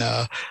 when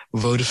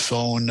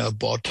Vodafone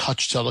bought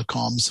Hutch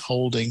Telecom's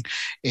holding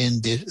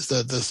in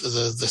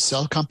the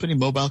cell company,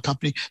 mobile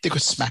company, they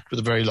got smacked with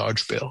a very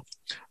large bill,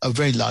 a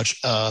very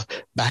large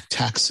back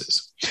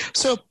taxes.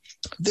 So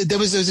there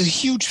was a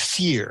huge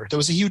fear. There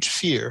was a huge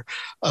fear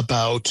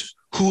about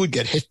who would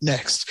get hit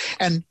next.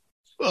 And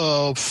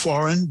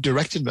foreign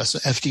direct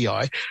investment,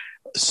 FDI,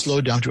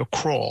 slowed down to a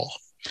crawl.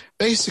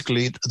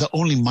 Basically, the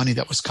only money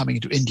that was coming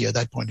into India at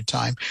that point in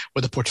time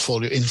were the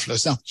portfolio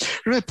inflows. Now,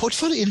 remember,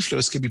 portfolio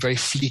inflows can be very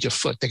fleet of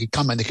foot. They can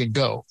come and they can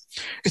go.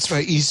 It's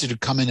very easy to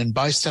come in and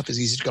buy stuff. It's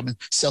easy to come and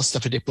sell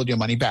stuff and they pull your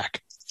money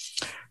back.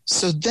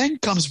 So then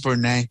comes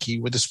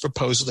Bernanke with this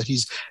proposal that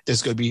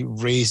there's going to be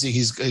raising,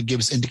 he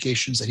gives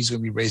indications that he's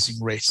going to be raising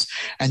rates.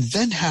 And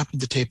then happened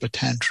the taper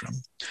tantrum.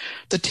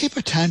 The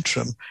taper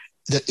tantrum,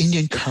 the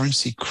Indian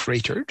currency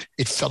cratered.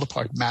 It fell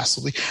apart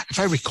massively. If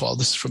I recall,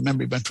 this is from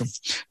memory, went from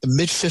the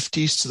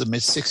mid-50s to the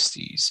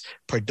mid-60s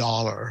per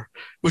dollar,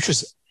 which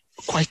was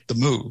quite the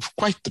move.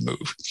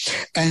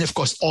 And of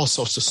course, all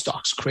sorts of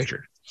stocks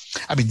cratered.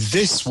 I mean,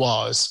 this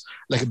was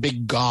like a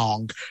big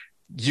gong.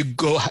 You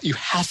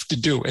have to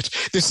do it.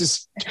 This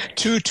is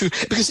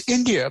because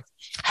India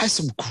has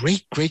some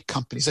great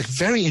companies, like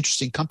very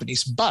interesting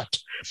companies, but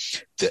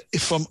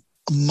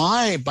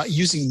by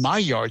using my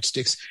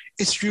yardsticks,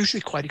 it's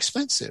usually quite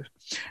expensive.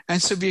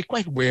 And so we're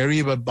quite wary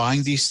about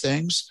buying these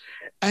things.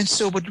 And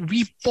so what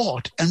we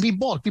bought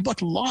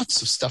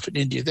lots of stuff in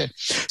India then.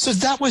 So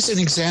that was an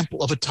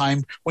example of a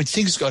time when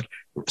things got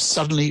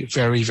suddenly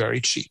very, very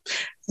cheap.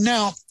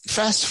 Now,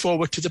 fast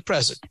forward to the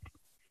present.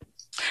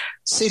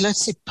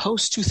 Let's say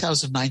post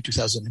 2009,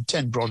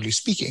 2010, broadly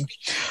speaking,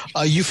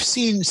 you've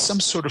seen some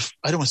sort of,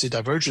 I don't want to say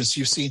divergence.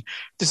 You've seen,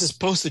 this is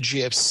post the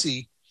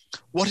GFC.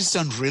 What has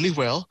done really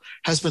well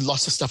has been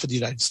lots of stuff in the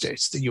United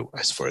States, the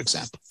US, for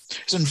example.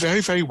 It's done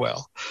very, very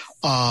well.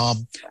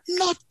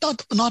 Not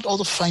all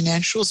the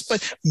financials,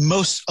 but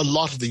a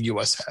lot of the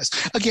US has.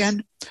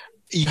 Again,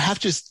 you have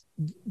to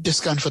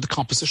discount for the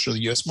composition of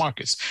the US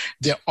markets.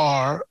 There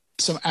are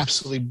some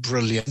absolutely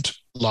brilliant,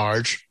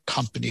 large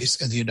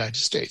companies in the United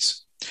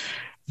States,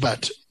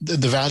 but the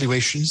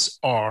valuations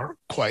are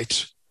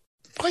quite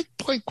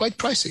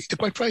pricey. They're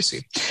quite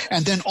pricey.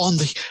 And then on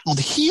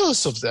the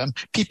heels of them,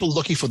 people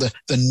looking for the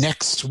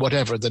next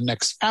whatever, the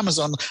next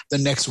Amazon, the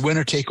next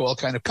winner take all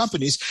kind of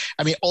companies.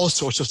 I mean, all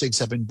sorts of things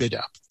have been bid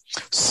up.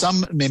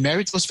 Some may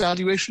merit those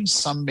valuations,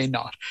 some may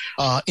not.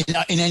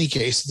 In any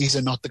case, these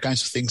are not the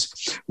kinds of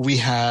things we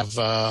have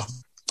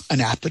an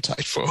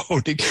appetite for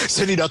holding.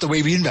 Certainly not the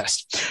way we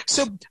invest.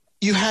 So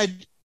you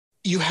had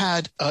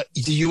the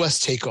U.S.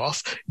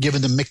 takeoff,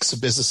 given the mix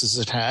of businesses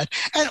it had,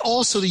 and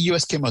also the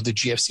U.S. came out of the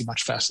GFC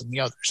much faster than the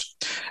others.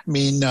 I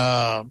mean,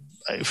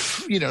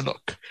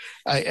 look,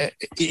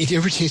 it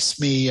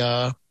irritates me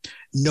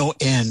no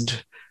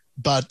end,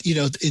 but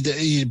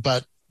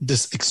but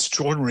this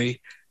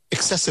extraordinary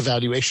excessive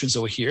valuations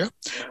over here.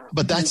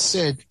 But that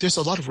said, there's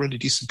a lot of really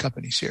decent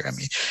companies here. I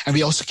mean, and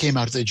we also came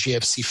out of the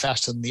GFC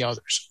faster than the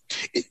others.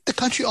 The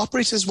country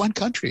operates as one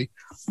country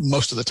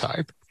most of the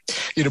time.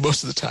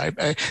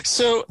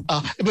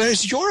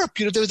 Whereas Europe,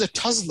 there was a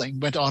tussling,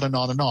 went on and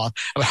on and on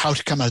about how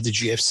to come out of the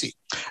GFC.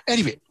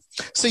 Anyway,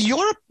 so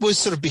Europe was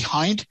sort of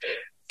behind.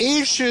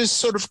 Asia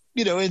sort of,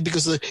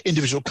 because the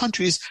individual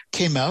countries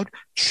came out.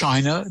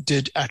 China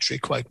did actually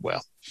quite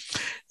well.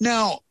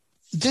 Now,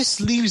 this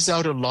leaves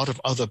out a lot of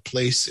other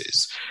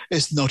places,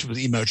 as notably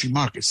the emerging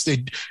markets.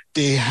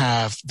 They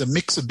have the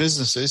mix of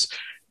businesses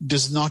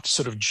does not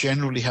sort of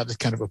generally have the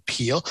kind of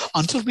appeal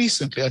until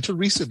recently. Until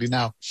recently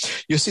now,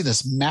 you're seeing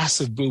this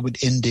massive boom in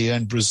India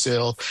and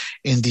Brazil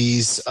in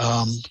these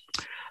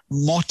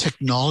more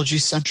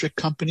technology-centric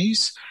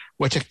companies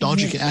where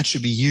technology can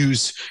actually be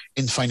used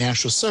in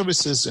financial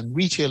services and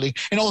retailing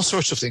and all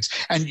sorts of things.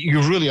 And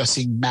you really are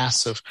seeing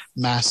massive,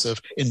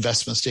 massive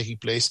investments taking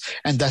place.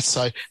 And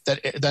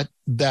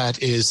that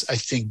is, I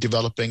think,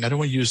 developing. I don't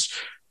want to use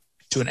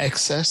to an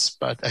excess,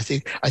 but I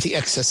think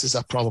excesses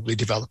are probably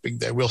developing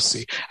there. We'll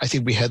see. I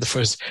think we had the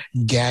first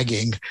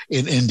gagging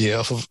in India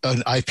of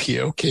an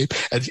IPO, okay,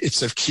 and it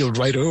sort of keeled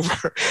right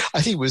over.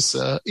 I think it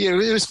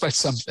was quite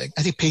something.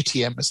 I think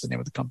Paytm is the name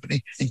of the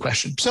company in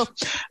question. So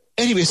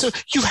anyway, so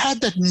you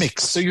had that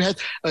mix. So you had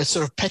a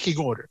sort of pecking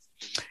order.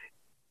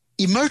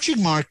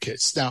 Emerging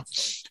markets. Now,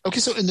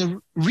 okay, so in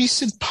the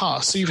recent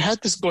past, so you've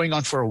had this going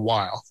on for a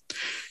while.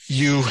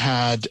 You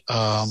had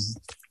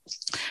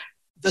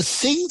the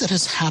thing that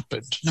has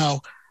happened now,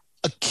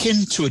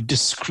 akin to a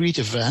discrete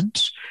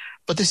event,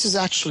 but this is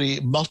actually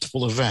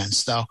multiple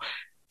events. Now,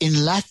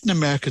 in Latin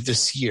America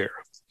this year,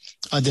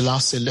 the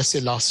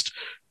last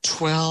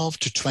 12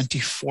 to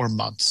 24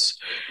 months,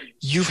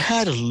 you've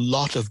had a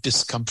lot of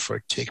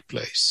discomfort take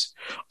place.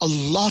 A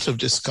lot of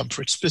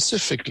discomfort,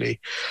 specifically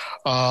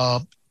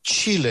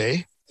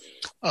Chile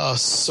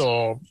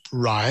saw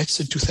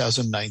riots in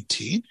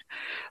 2019.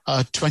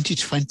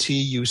 2020,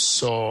 you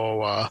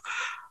saw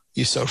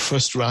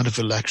first round of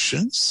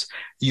elections.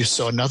 You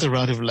saw another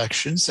round of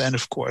elections. And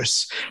of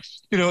course,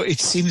 it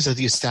seems that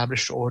the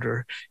established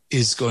order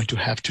is going to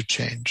have to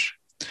change.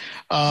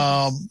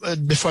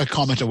 Before I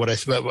comment on what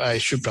I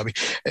should probably.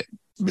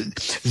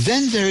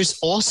 Then there is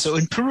also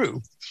in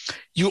Peru,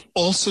 you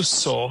also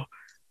saw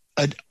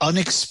an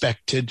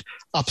unexpected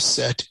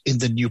upset in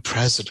the new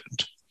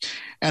president.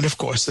 And of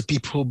course, the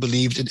people who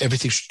believed in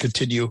everything should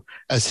continue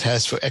as it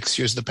has for X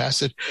years in the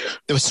past,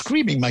 they were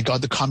screaming, my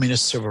God, the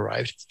communists have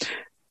arrived.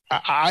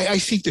 I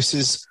think this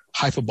is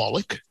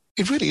hyperbolic.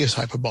 It really is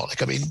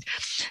hyperbolic. I mean,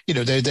 you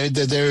know,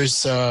 there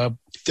is a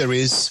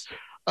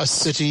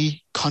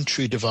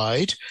city-country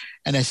divide,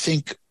 and I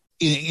think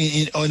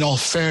in all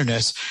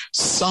fairness,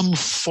 some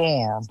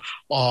form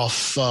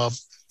of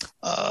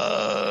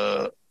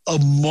a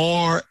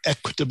more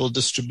equitable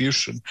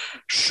distribution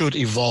should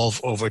evolve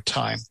over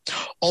time.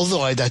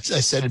 Although I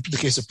said in the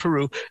case of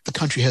Peru, the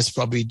country has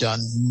probably done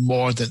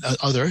more than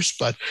others,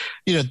 but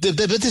you know,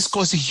 this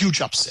caused a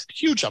huge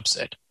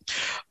upset.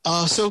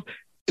 So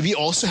we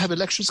also have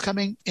elections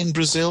coming in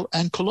Brazil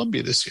and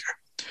Colombia this year.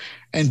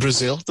 In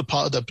Brazil,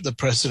 the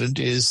president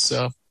is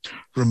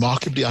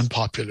remarkably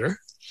unpopular.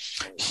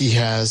 He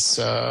has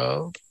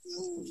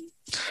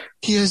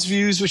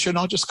views which are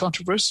not just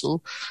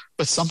controversial,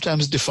 but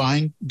sometimes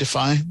defying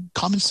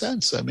common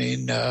sense. I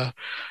mean, and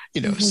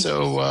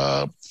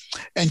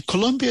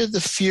Colombia,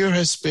 the fear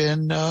has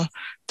been that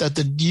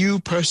the new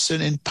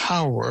person in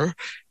power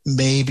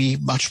may be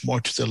much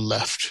more to the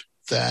left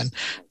than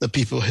the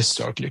people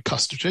historically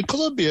accustomed to. And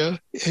Colombia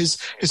has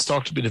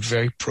historically been a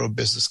very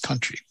pro-business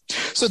country.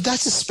 So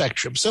that's a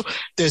spectrum. So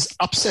there's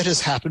upset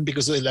has happened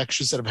because of the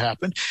elections that have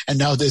happened, and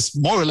now there's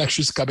more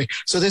elections coming.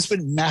 So there's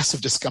been massive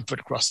discomfort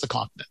across the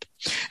continent.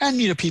 And,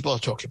 you know, people are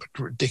talking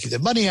about taking their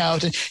money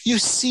out, and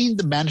you've seen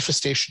the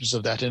manifestations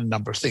of that in a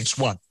number of things.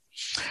 One,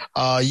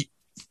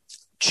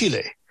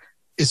 Chile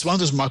is one of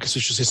those markets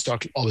which has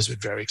historically always been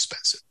very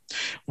expensive.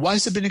 Why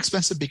has it been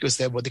expensive? Because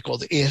they're what they call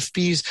the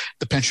AFPs,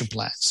 the pension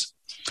plans.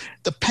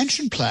 The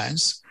pension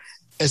plans,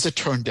 as it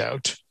turned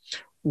out,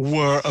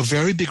 were a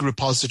very big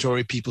repository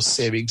of people's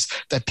savings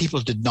that people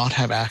did not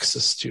have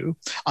access to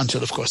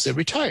until, of course, they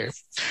retire.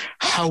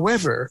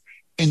 However,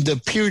 in the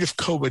period of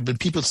COVID, when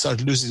people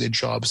started losing their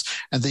jobs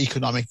and the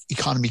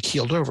economy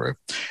keeled over,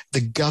 the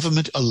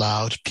government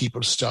allowed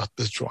people to start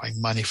withdrawing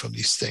money from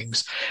these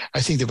things. I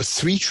think there were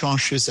 3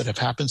 tranches that have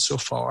happened so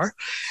far.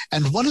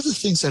 And one of the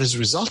things that has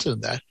resulted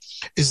in that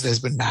is there's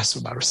been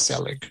massive amount of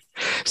selling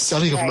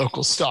of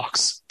local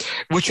stocks,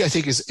 which I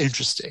think is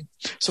interesting.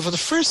 So for the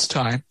first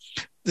time,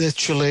 the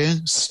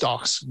Chilean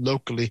stocks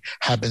locally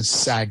have been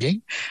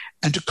sagging.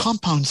 And to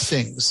compound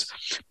things,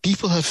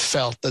 people have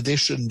felt that they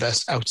should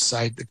invest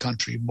outside the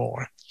country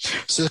more.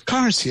 So the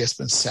currency has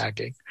been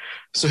sagging.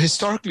 So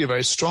historically, a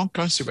very strong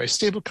currency, a very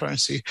stable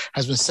currency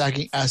has been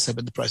sagging, as have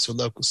been the price of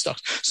local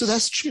stocks. So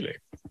that's Chile.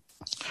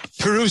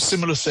 Peru,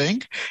 similar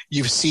thing.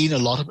 You've seen a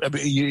lot of,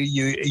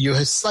 you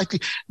have slightly,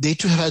 they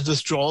too have had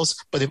withdrawals,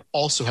 but they've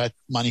also had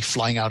money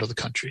flying out of the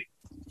country.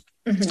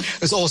 Mm-hmm.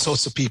 There's all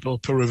sorts of people,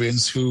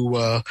 Peruvians,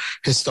 who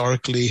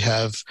historically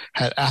have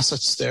had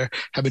assets there,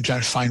 have been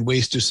trying to find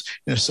ways to,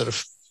 you know, sort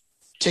of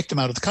take them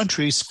out of the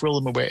country,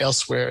 squirrel them away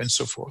elsewhere, and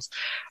so forth.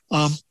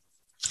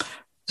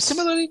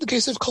 Similarly, in the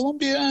case of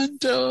Colombia and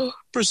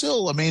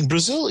Brazil, I mean,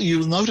 Brazil,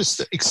 you'll notice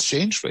the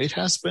exchange rate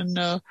has been,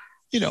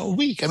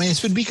 weak. I mean,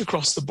 it's been weak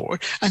across the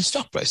board, and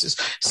stock prices.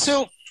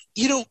 So,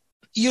 you know,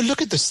 you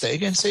look at this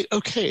thing and say,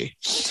 okay,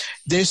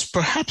 there's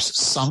perhaps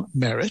some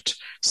merit,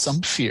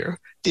 some fear.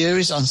 There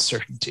is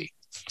uncertainty.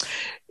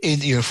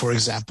 For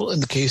example, in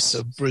the case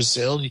of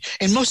Brazil,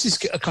 in most of these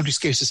countries'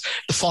 cases,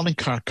 the falling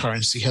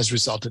currency has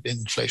resulted in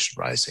inflation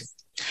rising.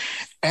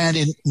 And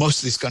in most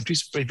of these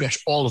countries, pretty much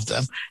all of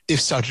them,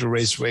 they've started to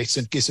raise rates.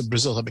 In the case of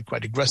Brazil, they've been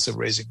quite aggressive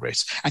raising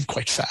rates and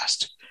quite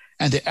fast.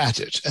 And they're at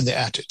it.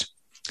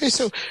 Okay,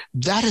 so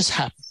that has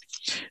happened.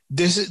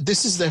 This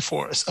is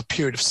therefore a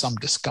period of some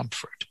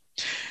discomfort.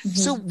 Mm-hmm.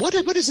 So what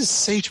does this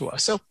say to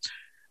us? So,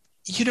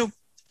 you know,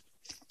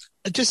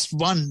 just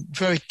one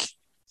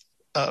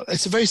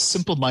it's a very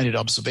simple-minded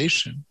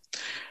observation.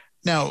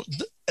 Now,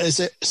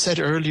 as I said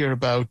earlier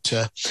about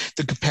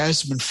the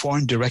comparison in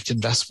foreign direct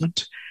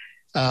investment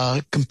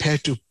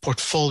compared to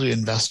portfolio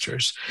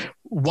investors,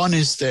 one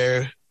is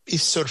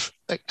sort of,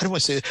 like, I don't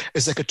want to say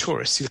it's like a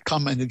tourist. He'll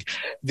come and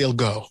they'll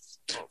go.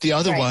 The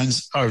other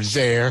ones are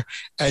there,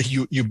 and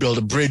you build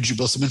a bridge, you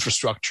build some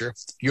infrastructure.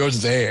 You're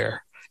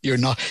there. You're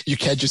not. You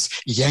can't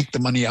just yank the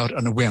money out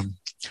on a whim.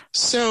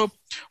 So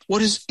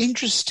what is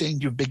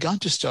interesting, you've begun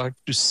to start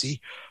to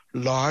see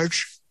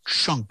large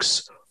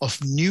chunks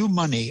of new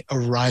money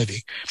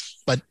arriving,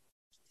 but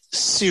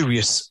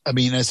serious. I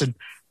mean, I don't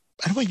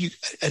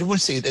want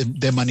to say that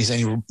their money is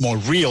any more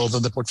real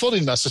than the portfolio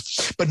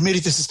investors, but maybe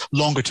this is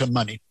longer term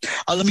money.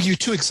 Let me give you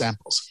 2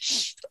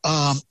 examples.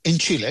 In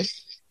Chile,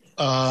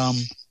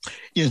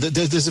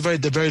 there's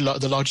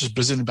the largest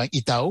Brazilian bank,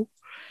 Itaú.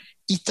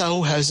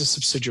 Itaú has a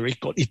subsidiary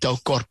called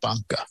Itaú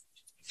Corpbanca.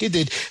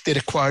 Okay, they'd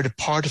acquired a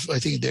part of, I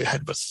think they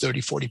had about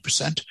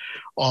 30-40%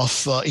 of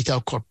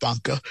Itaú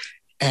Corpbanca,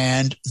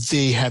 and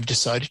they have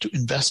decided to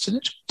invest in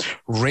it,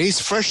 raise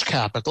fresh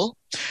capital,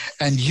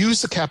 and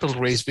use the capital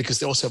raised, because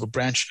they also have a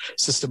branch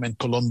system in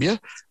Colombia,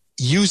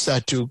 use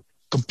that to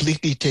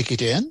completely take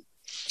it in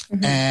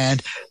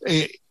and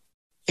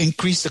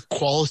increase the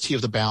quality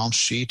of the balance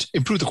sheet,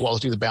 improve the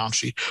quality of the balance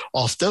sheet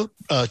of the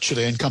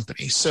Chilean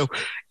company. So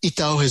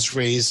Itaú has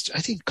raised, I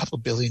think,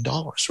 $2 billion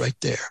right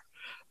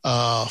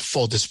there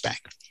for this bank.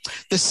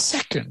 The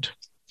second,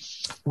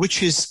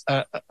 which is,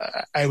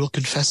 I will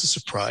confess, a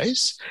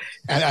surprise,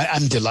 and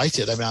I'm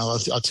delighted. I mean, I'll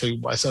tell you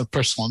why. It's a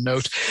personal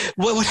note.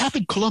 What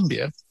happened in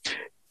Colombia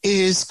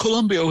is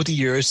over the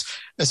years,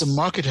 as the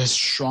market has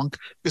shrunk,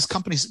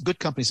 because good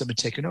companies have been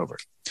taken over.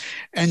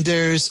 And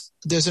there's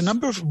a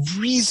number of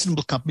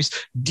reasonable companies,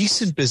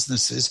 decent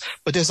businesses,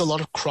 but there's a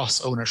lot of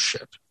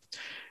cross-ownership.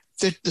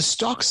 The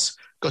stocks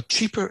got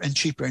cheaper and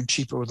cheaper and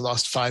cheaper over the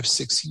last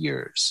 5-6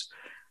 years,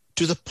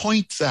 to the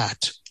point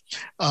that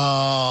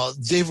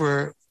they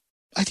were,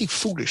 I think,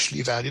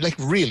 foolishly valued, like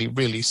really,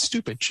 really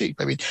stupid cheap.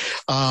 I mean,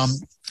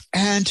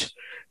 and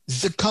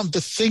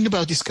the thing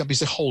about these companies,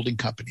 they're holding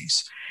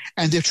companies,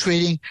 and they're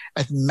trading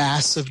at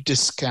massive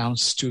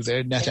discounts to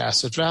their net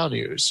asset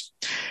values.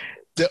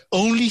 The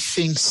only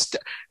thing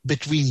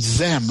between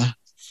them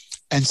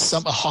and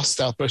a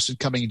hostile person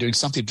coming and doing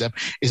something to them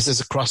is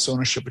there's a cross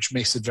ownership, which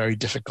makes it very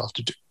difficult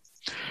to do.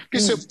 Okay,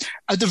 so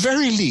at the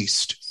very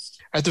least,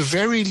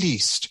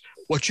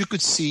 what you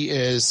could see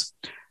is,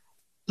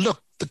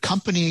 look, the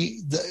company,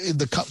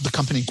 the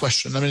company in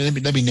question. I mean,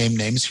 let me name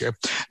names here.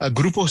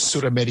 Grupo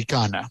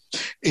Suramericana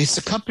is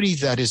a company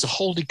that is a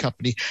holding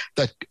company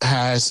that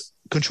has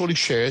controlling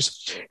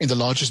shares in the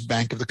largest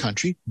bank of the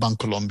country,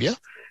 Bancolombia.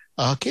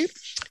 Okay,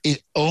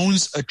 it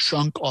owns a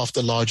chunk of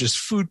the largest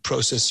food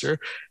processor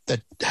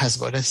that has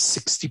about a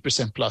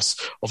 60% plus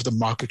of the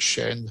market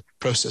share in the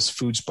processed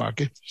foods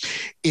market.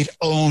 It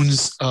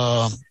owns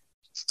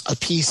a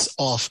piece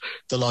of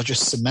the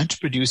largest cement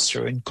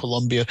producer in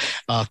Colombia,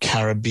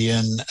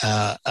 Caribbean.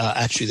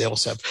 Actually, they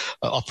also have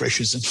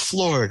operations in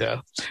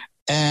Florida.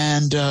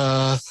 And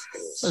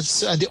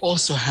they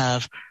also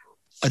have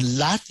a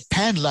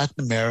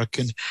pan-Latin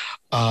American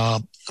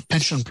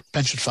pension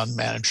plan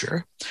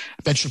manager,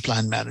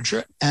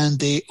 and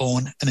they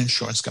own an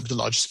insurance company,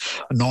 the largest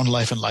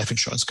non-life and life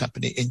insurance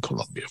company in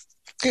Colombia.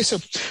 Okay, so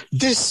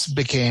this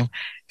became,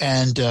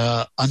 and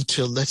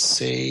until, let's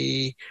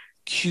say,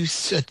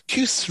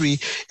 Q3,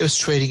 it was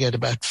trading at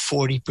about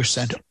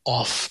 40%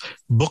 off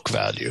book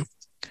value.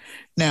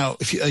 Now,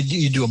 if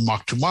you do a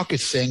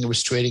mark-to-market thing, it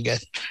was trading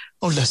at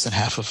less than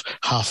half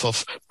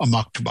of a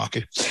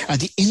mark-to-market. And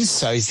the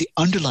insides, the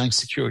underlying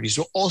securities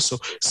were also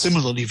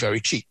similarly very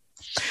cheap.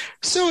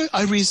 So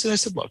I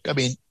said,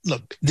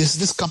 look,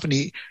 this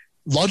company,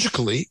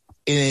 logically,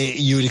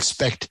 you would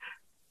expect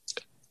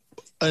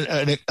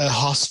a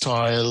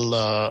hostile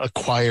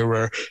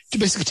acquirer to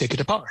basically take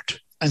it apart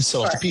and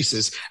sell it to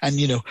pieces and,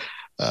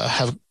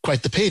 have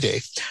quite the payday.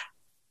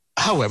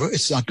 However,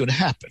 it's not going to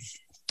happen.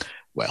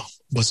 Well,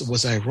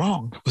 was I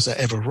wrong? Was I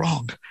ever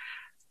wrong?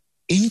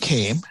 In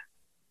came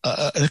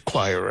an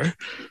acquirer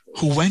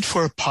who went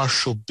for a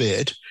partial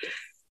bid,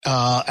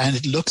 and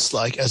it looks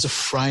like as of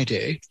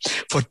Friday,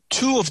 for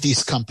two of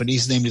these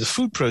companies, namely the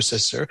food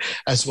processor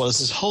as well as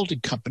this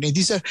holding company.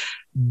 These are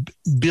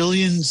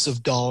billions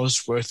of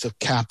dollars worth of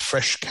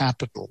fresh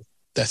capital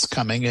that's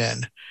coming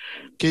in.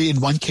 Okay,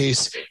 in one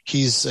case,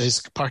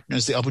 his partner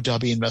is the Abu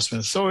Dhabi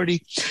Investment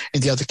Authority.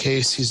 In the other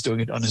case, he's doing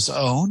it on his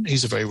own.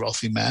 He's a very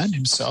wealthy man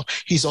himself.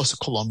 He's also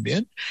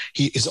Colombian.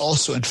 He is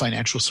also in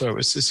financial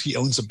services. He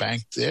owns a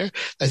bank there.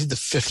 I think the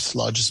 5th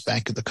largest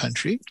bank in the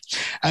country.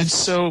 And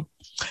so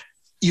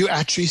you're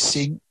actually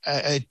seeing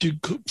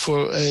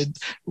for a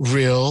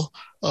real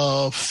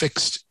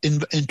fixed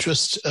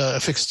interest,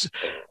 fixed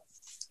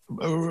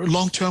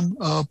long-term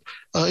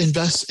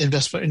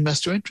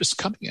investor interest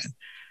coming in.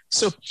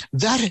 So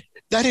that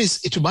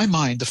is, to my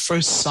mind, the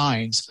first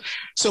signs.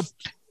 So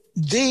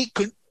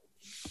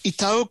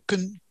Itaú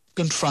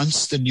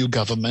confronts the new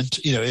government,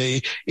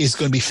 is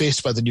going to be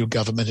faced by the new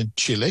government in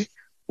Chile,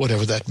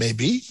 whatever that may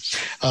be.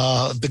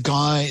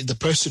 The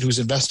person who's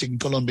investing in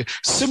Colombia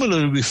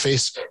similarly will be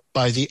faced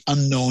by the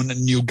unknown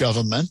new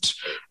government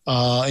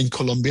in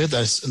Colombia.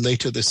 That's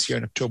later this year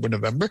in October,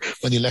 November,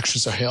 when the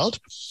elections are held.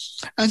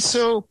 And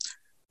so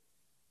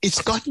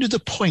it's gotten to the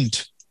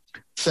point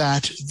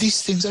that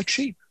these things are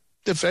cheap.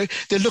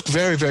 They look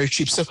very, very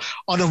cheap. So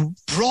on a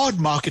broad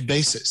market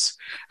basis,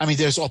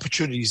 there's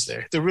opportunities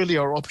there. There really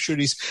are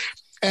opportunities.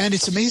 And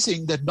it's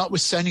amazing that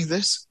notwithstanding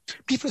this,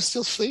 people are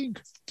still fleeing.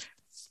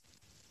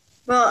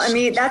 Well,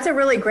 that's a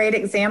really great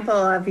example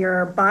of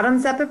your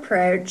bottoms-up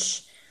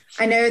approach.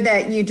 I know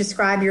that you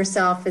describe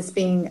yourself as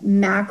being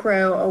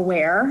macro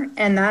aware,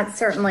 and that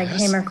certainly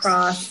came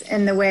across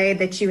in the way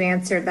that you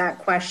answered that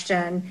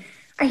question.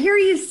 I hear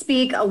you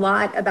speak a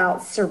lot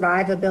about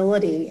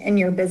survivability in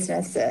your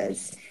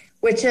businesses,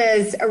 which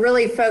is a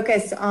really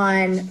focus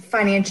on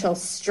financial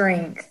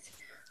strength.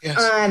 Yes.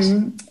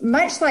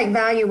 Much like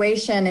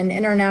valuation in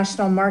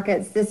international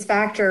markets, this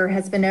factor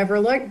has been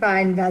overlooked by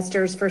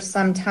investors for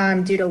some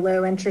time due to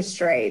low interest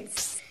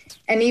rates.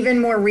 And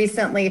even more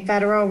recently,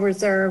 Federal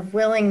Reserve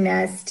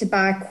willingness to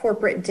buy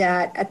corporate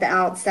debt at the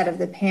outset of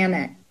the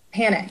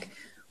panic.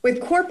 With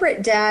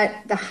corporate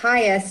debt the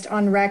highest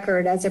on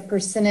record as a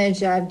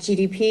percentage of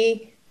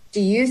GDP,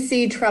 do you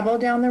see trouble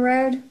down the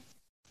road?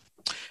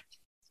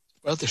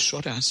 Well, the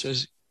short answer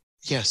is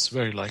yes,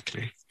 very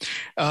likely.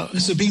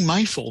 So being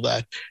mindful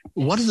that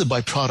one of the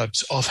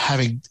byproducts of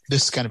having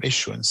this kind of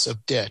issuance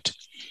of debt,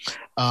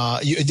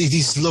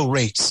 these low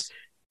rates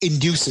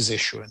induces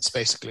issuance,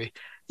 basically.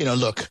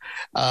 Look,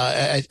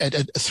 at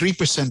a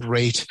 3%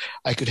 rate,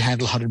 I could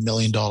handle $100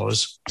 million.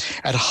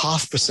 At a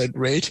 0.5%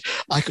 rate,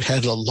 I could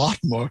handle a lot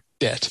more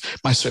debt,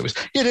 my service.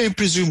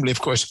 Presumably,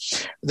 of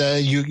course,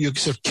 you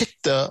sort of kick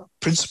the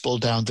principal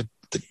down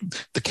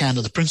the can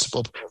of the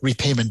principal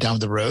repayment down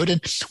the road,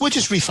 and we'll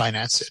just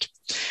refinance it.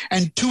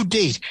 And to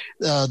date,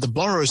 the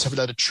borrowers have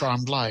led a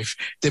charmed life.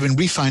 They've been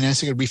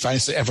refinancing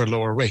at ever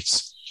lower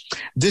rates.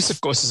 This,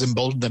 of course, has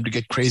emboldened them to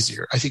get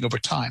crazier, I think, over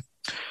time.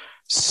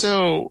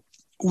 So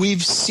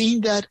we've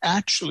seen that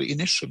actually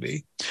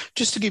initially,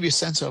 just to give you a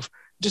sense of,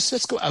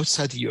 let's go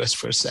outside the U.S.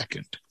 for a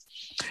second.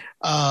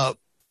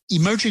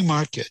 Emerging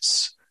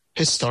markets,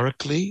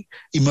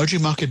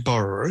 emerging market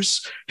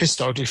borrowers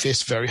historically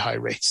faced very high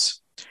rates.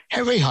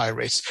 Very high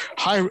rates.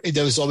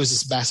 There was always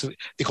this massive,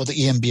 they call the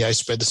EMBI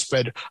spread, the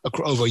spread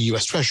over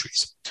U.S.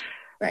 Treasuries.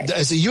 Right.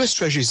 As the U.S.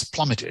 Treasuries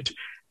plummeted,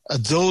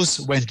 those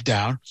went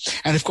down.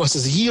 And of course,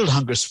 as the yield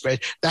hunger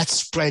spread, that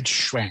spread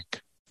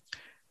shrank.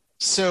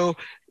 So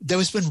there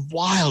has been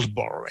wild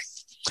borrowing.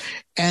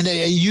 And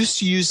I used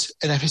to use,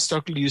 and I've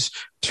historically used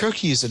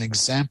Turkey as an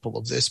example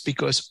of this,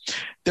 because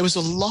there was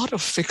a lot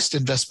of fixed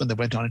investment that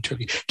went on in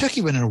Turkey.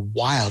 Turkey went in a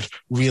wild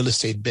real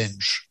estate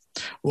binge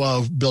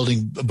while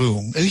building a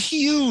boom, a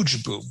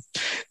huge boom.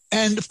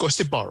 And of course,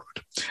 they borrowed.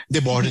 They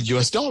borrowed in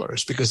US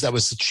dollars because that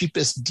was the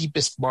cheapest,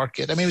 deepest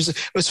market. I mean,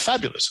 it was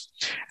fabulous.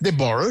 They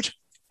borrowed.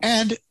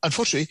 And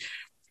unfortunately,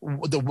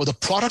 the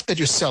product that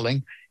you're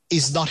selling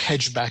is not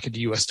hedged back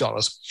into US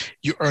dollars.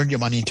 You earn your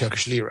money in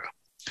Turkish lira.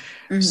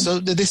 Mm-hmm. So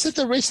they said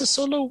the rates are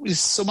so low, it's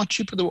so much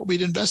cheaper than what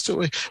we'd invest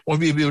or what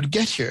we'd be able to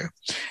get here.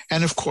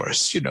 And of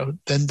course,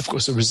 then of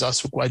course the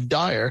results were quite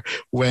dire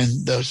when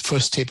the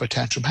first taper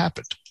tantrum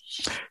happened.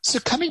 So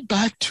coming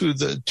back to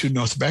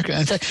North America,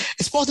 in fact,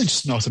 it's more than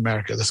just North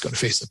America that's going to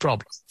face the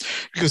problem,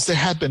 because there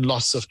have been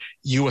lots of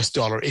US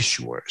dollar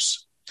issuers.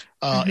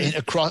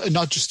 Across,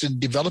 not just in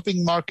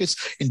developing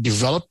markets, in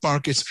developed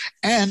markets,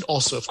 and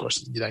also, of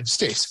course, in the United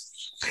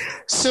States.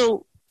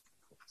 So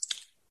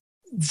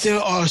there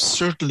are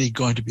certainly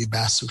going to be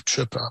massive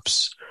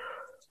trip-ups.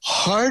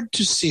 Hard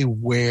to say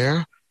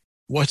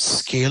what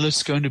scale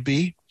it's going to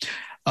be.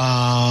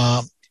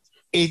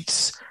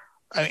 It's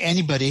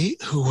anybody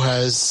who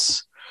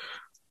has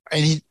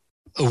a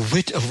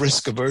whit of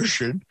risk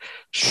aversion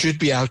should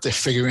be out there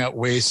figuring out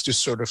ways to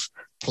sort of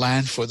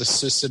plan for the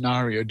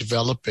scenario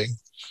developing.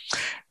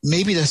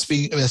 Maybe that's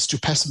too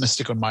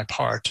pessimistic on my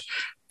part,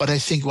 but I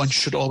think one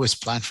should always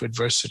plan for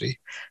adversity.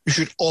 You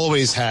should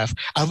always have,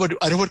 I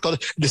don't want to call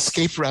it an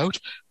escape route,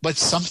 but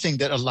something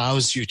that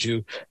allows you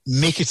to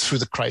make it through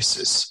the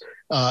crisis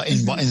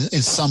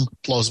in some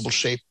plausible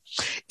shape.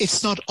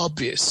 It's not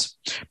obvious.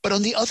 But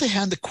on the other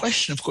hand, the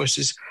question, of course,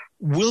 is,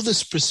 will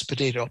this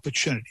precipitate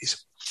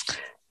opportunities?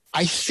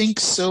 I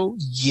think so,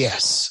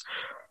 yes.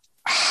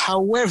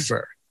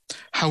 However,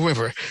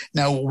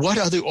 now, what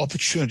are the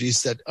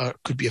opportunities that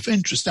could be of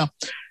interest? Now,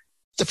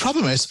 the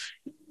problem is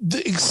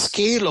the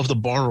scale of the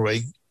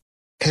borrowing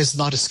has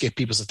not escaped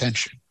people's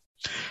attention.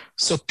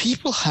 So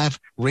people have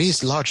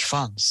raised large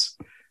funds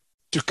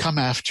to come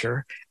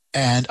after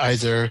and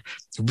either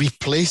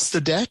replace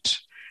the debt.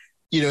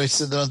 It's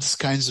those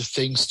kinds of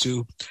things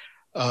to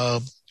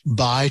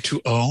buy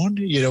to own.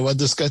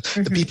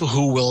 The people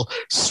who will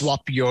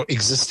swap your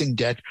existing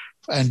debt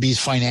and be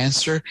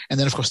financer, and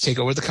then, of course, take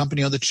over the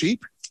company on the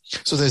cheap.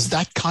 So there's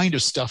that kind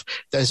of stuff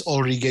that is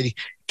already getting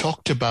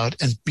talked about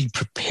and being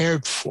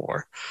prepared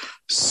for.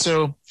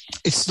 So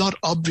it's not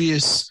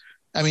obvious.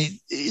 I mean,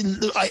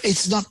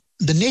 it's not,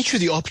 the nature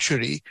of the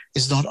opportunity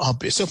is not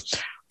obvious. So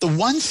the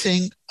one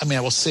thing, I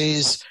will say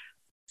is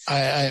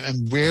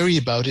I'm wary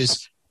about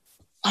is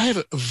I have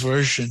an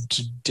aversion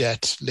to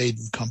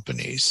debt-laden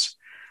companies.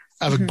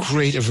 I have a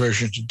great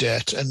aversion to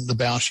debt and the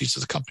balance sheets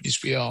of the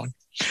companies we own.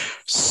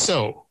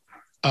 So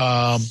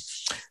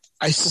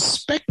I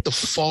suspect the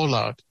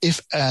fallout,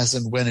 if, as,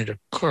 and when it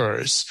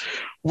occurs,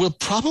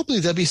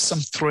 there'll be some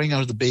throwing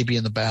out of the baby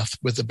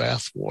with the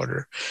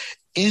bathwater,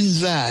 in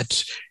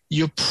that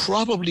you'll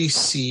probably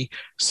see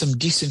some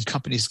decent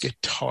companies get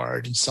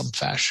tarred in some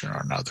fashion or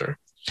another.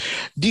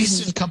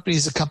 Decent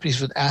companies are companies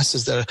with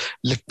assets that are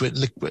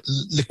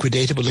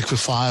liquidatable,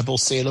 liquefiable,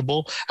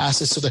 saleable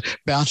assets, so the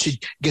balance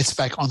sheet gets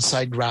back on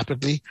side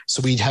rapidly.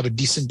 So we'd have a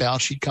decent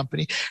balance sheet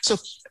company. So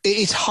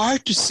it's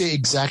hard to say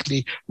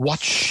exactly what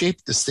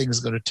shape this thing is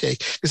going to take,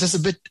 because that's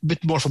a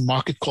bit more of a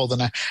market call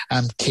than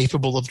I'm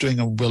capable of doing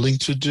or willing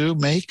to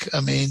make.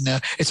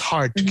 It's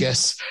hard to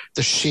guess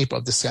the shape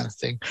of this kind of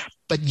thing.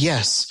 But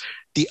yes,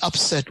 the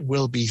upset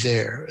will be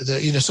there.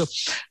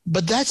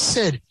 But that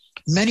said,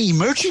 many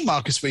emerging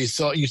markets where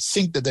you'd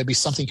think that there'd be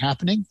something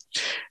happening,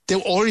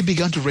 they've already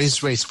begun to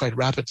raise rates quite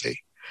rapidly.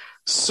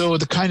 So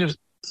the kind of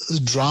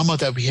drama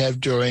that we had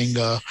during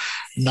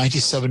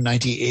 97,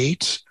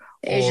 98,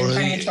 Asian or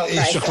financial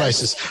Asian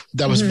crisis.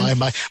 That was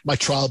my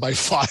trial by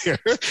fire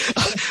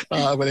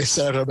when I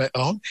set out on my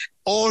own.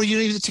 Or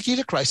even the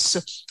tequila crisis.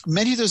 So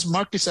many of those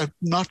markets are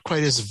not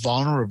quite as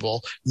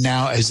vulnerable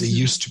now as they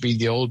used to be in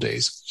the old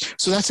days.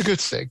 So that's a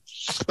good thing.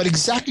 But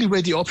exactly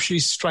where the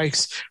opportunity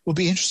strikes will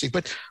be interesting.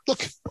 But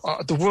look,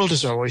 the world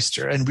is our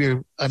oyster, and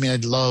I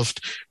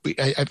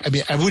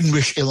wouldn't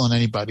wish ill on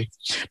anybody,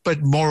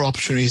 but more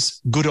opportunities,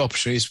 good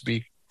opportunities would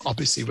be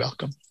obviously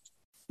welcome.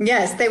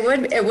 Yes, they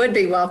would. It would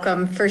be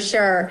welcome for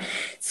sure.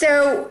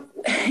 So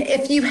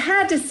if you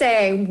had to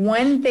say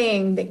one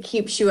thing that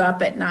keeps you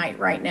up at night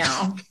right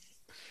now,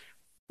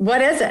 what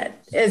is it?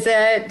 Is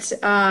it,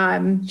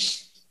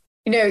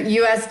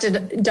 U.S.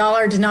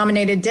 dollar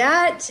denominated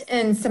debt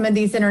in some of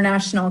these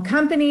international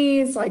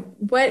companies? Like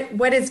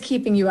what is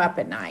keeping you up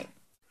at night?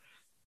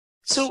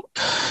 So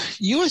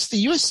the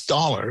U.S.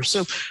 dollar.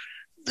 So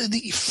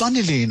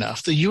funnily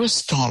enough, the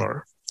U.S.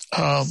 dollar,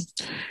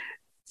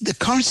 the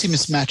currency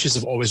mismatches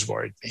have always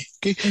worried me.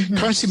 Okay?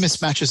 Currency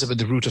mismatches are at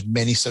the root of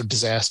many sort of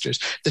disasters.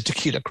 The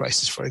tequila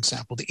crisis, for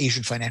example, the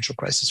Asian financial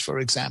crisis, for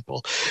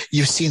example.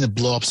 You've seen the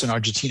blow-ups in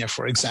Argentina,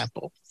 for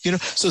example.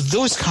 So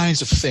those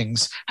kinds of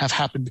things have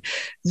happened.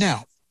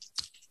 Now,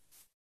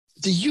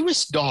 the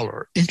U.S.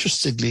 dollar,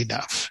 interestingly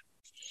enough,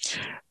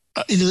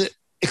 the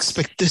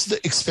baseline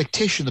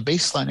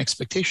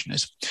expectation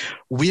is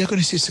we are going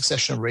to see a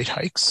succession of rate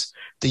hikes.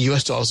 The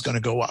U.S. dollar is going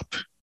to go up.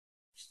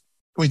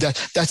 I mean,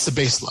 that's the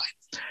baseline.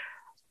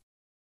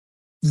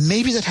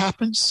 Maybe that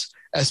happens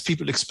as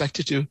people expect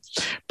it to,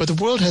 but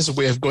the world has a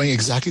way of going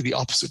exactly the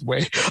opposite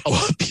way of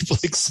what people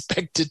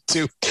expect it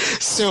to.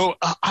 So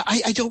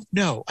I don't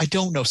know.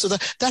 So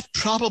that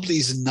probably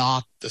is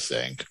not the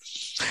thing.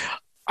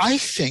 I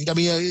think,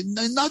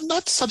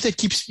 not something that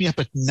keeps me up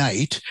at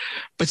night,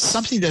 but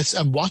something that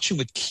I'm watching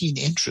with keen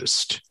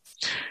interest.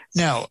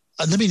 Now,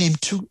 let me name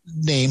two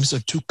names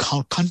of two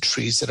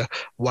countries that are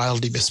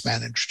wildly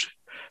mismanaged.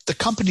 The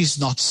companies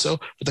not so,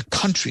 but the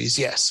countries,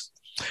 yes.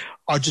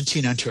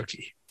 Argentina and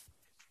Turkey.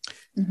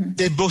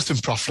 They've both been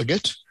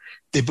profligate.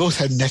 They both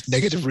have net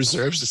negative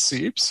reserves, it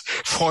seems,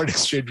 foreign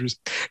exchange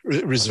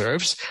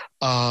reserves.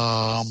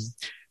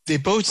 They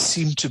both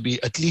seem to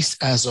be, at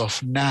least as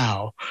of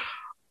now,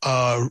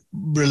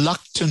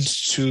 reluctant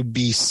to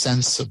be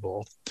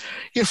sensible.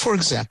 For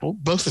example,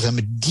 both of them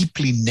are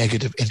deeply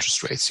negative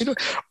interest rates.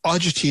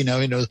 Argentina,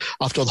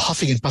 after all the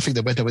huffing and puffing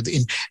that went on with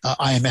the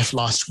IMF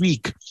last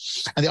week,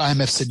 and the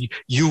IMF said,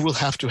 you will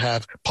have to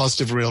have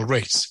positive real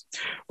rates.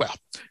 Well,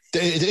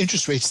 the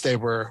interest rates there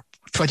were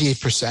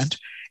 28%.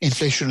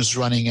 Inflation is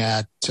running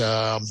at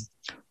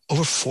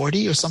over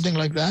 40 or something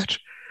like that.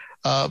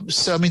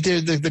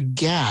 The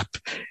gap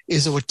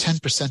is over 10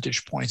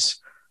 percentage points.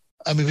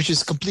 Which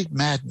is complete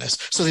madness.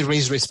 So they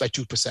raised rates by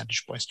 2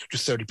 percentage points to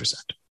 30%.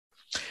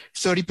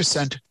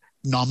 30%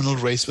 nominal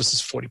raise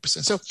versus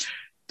 40%. So,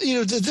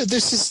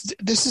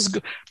 this is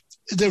good.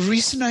 The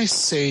reason I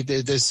say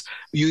that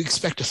you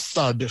expect a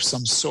thud of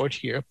some sort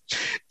here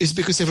is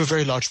because they have a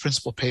very large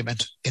principal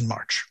payment in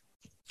March.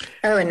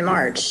 Oh, in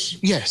March.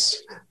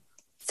 Yes.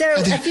 So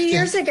a few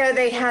years ago,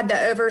 they had the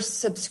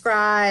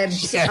oversubscribed,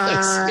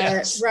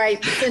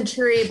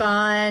 Century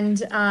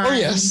bond. Oh,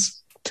 yes.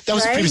 That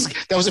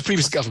was a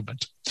previous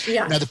government.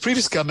 Yeah. Now, the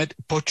previous government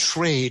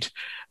portrayed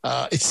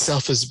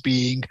itself as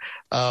being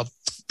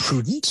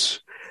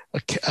prudent,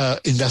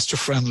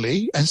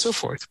 investor-friendly, and so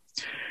forth.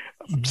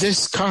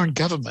 This current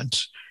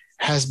government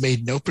has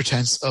made no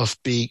pretense of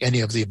being any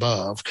of the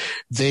above.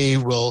 They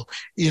will,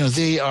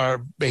 they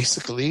are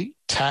basically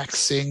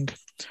taxing.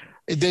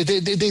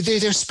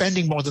 They're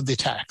spending more than they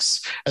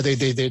tax.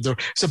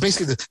 So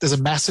basically, there's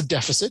a massive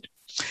deficit.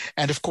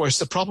 And of course,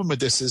 the problem with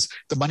this is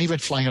the money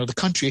went flying out of the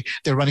country.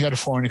 They're running out of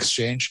foreign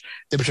exchange.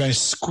 They were trying to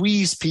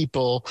squeeze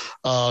people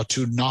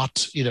to not,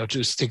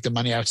 to take the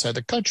money outside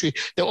the country.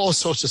 There are all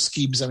sorts of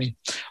schemes.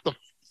 Look,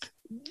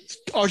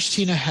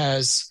 Argentina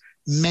has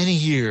many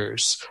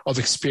years of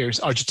experience.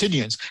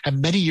 Argentinians have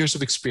many years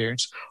of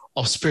experience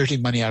of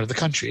spiriting money out of the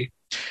country.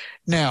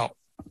 Now,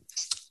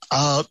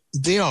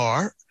 they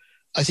are,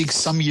 I think,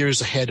 some years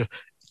ahead of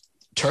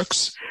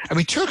Turks.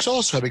 Turks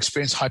also have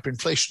experienced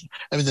hyperinflation.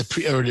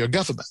 The earlier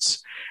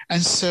governments.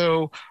 And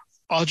so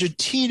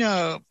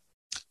Argentina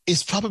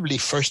is probably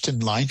first in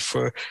line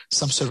for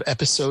some sort of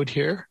episode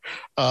here.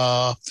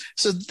 So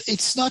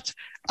it's not,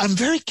 I'm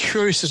very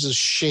curious as to the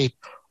shape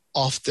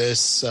of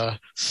this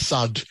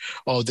thud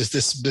or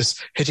this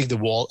hitting the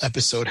wall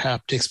episode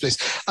takes place.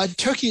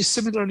 Turkey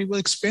similarly will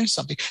experience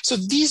something. So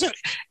these are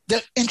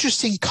the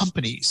interesting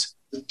companies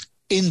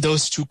in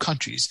those two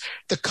countries.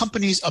 The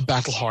companies are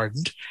battle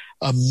hardened.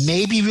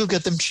 Maybe we'll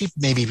get them cheap.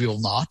 Maybe we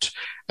will not.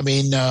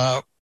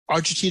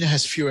 Argentina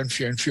has fewer and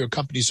fewer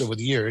companies over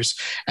the years,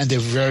 and they're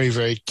very,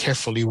 very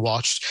carefully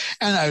watched.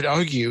 And I would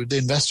argue the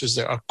investors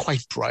there are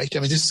quite bright.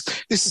 This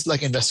is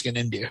like investing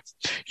in India.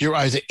 You're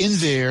either in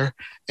there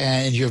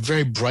and you have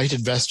very bright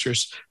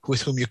investors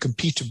with whom you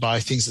compete to buy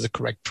things at the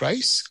correct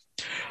price.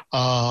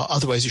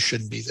 Otherwise, you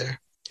shouldn't be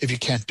there. if you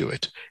can't do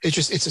it.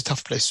 It's a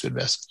tough place to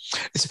invest.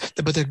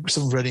 But there are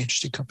some really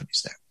interesting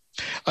companies there.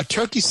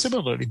 Turkey,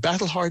 similarly,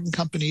 battle-hardened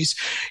companies.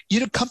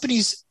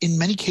 Companies in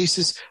many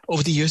cases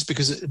over the years,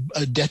 because the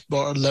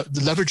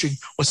leveraging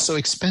was so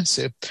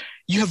expensive,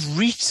 you've had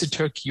REITs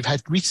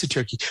in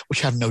Turkey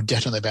which have no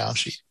debt on their balance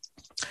sheet.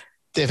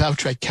 They have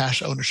outright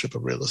cash ownership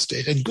of real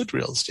estate, and good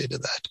real estate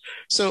at that.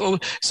 So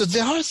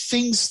there are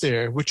things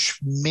there which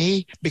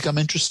may become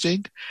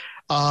interesting,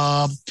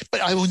 but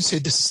I wouldn't say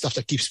this is stuff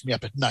that keeps me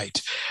up at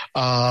night.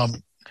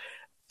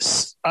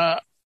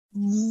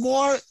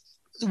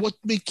 What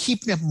may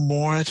keep me up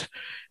more at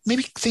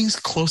maybe things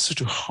closer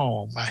to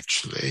home,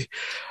 actually.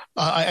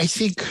 I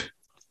think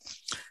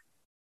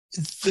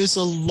there's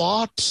a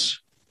lot.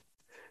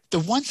 The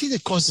one thing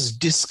that causes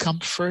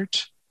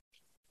discomfort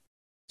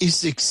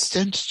is the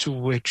extent to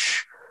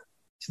which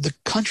the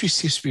country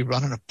seems to be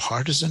run on a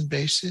partisan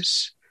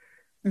basis.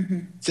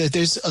 Mm-hmm.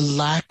 There's a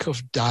lack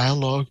of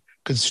dialogue,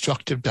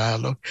 constructive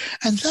dialogue,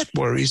 and that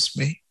worries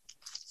me.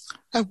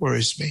 I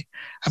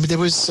mean, there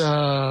was,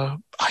 I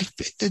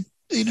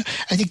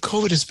think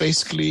COVID has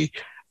basically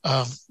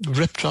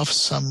ripped off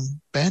some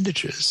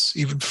bandages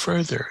even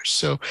further.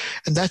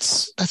 And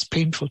that's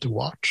painful to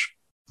watch.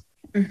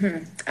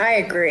 Mm-hmm. I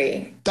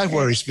agree. That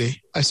worries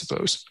me, I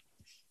suppose.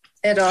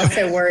 It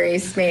also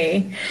worries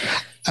me.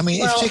 I mean,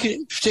 if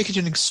you take it to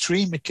an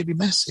extreme, it can be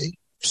messy.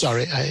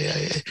 Sorry, but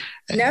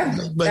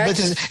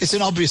it's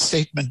an obvious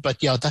statement.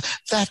 But yeah,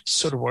 that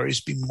sort of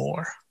worries me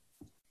more.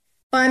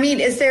 Well, I mean,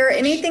 is there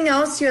anything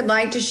else you would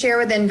like to share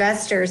with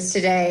investors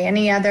today?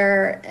 Any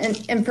other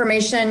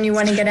information you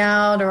want to get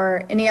out,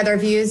 or any other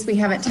views we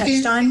haven't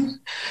touched on?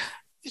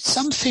 It's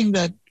something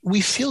that we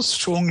feel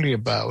strongly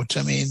about.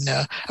 I mean,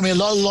 a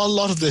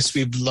lot of this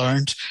we've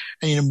learned,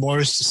 and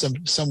Moerus,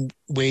 some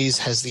ways,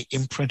 has the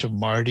imprint of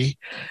Marty,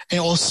 in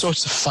all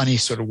sorts of funny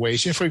sort of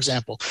ways. For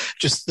example,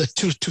 just the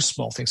two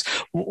small things.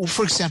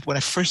 For example, when I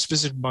first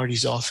visited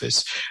Marty's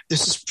office,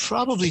 this is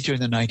probably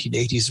during the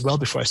 1980s, well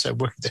before I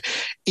started working there.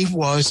 It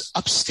was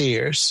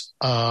upstairs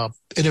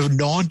in a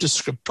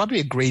nondescript,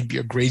 probably a Grade B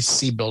or Grade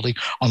C building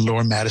on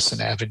Lower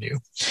Madison Avenue.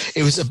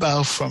 It was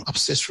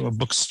upstairs from a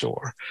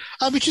bookstore,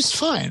 which is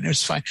fine. It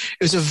was fine.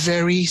 It was a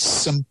very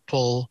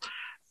simple,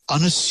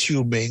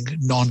 unassuming,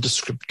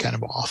 nondescript kind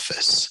of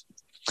office.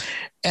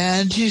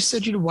 And he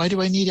said, why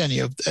do I need any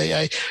of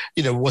I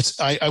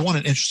want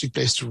an interesting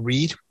place to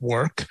read,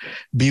 work,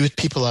 be with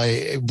people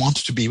I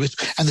wanted to be with.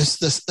 And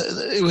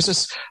it was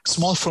a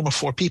small firm of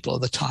 4 people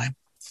at the time.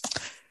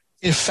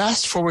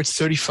 Fast forward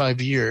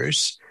 35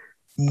 years,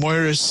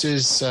 Moerus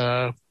is,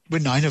 we're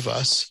 9 of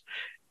us.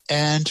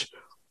 And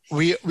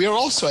we are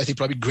also, I think,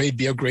 probably Grade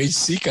B or Grade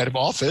C kind of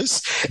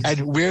office.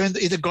 And we're in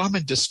the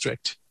garment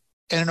district.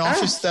 In an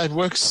office that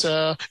works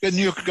in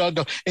New York,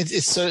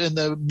 it's in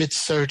the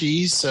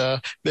mid-30s,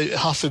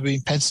 half of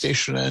being Penn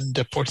Station and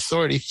Port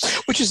Authority,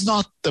 which is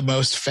not the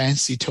most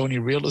fancy Tony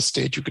real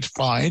estate you could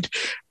find,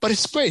 but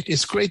it's great.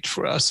 It's great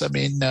for us. I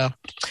mean,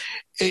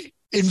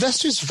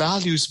 investors'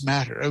 values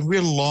matter, and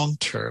we're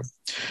long-term,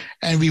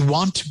 and we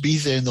want to be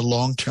there in the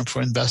long term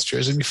for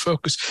investors, and we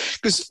focus,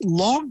 because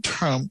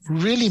long-term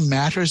really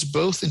matters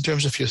both in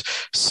terms of your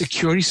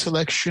security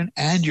selection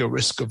and your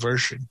risk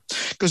aversion.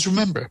 Because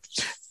remember,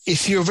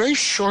 if you're very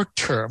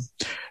short-term,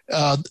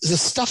 the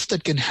stuff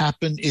that can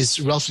happen is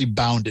relatively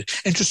bounded.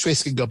 Interest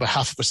rates can go by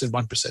 0.5%,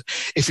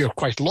 1%. If you're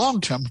quite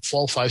long-term,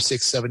 fall 5,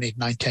 6, 7, 8,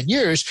 9, 10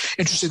 years,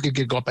 interest rates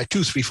can go up by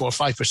 2, 3, 4,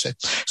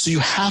 5%. So you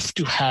have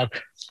to have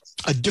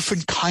a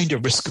different kind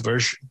of risk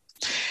aversion.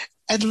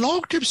 And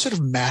long-term sort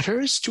of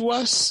matters to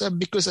us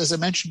because, as I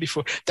mentioned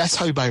before, that's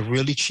how you buy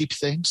really cheap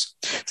things.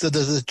 So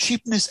there's the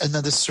cheapness and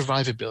then the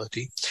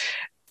survivability.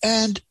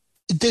 And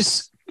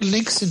this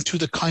links into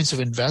the kinds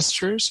of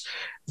investors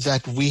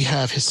that we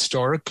have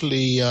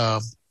historically,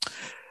 sort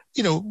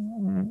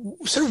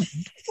of,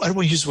 I don't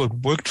want to use the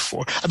word worked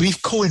for. I mean,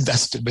 we've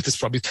co-invested with, is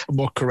probably a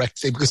more correct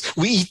thing, because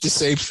we eat the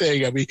same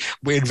thing. I mean,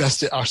 we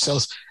invested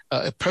ourselves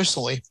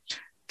personally.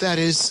 That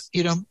is,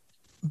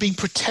 being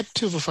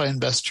protective of our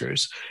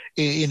investors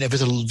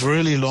with a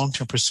really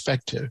long-term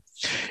perspective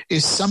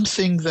is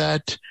something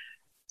that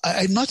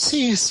I'm not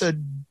saying it's a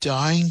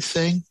dying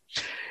thing.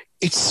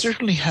 It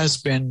certainly has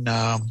been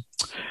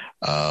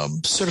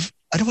sort of,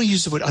 I don't want to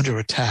use the word under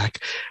attack,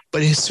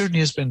 but it certainly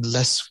has been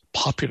less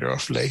popular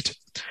of late.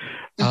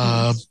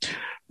 Mm-hmm.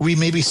 We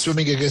may be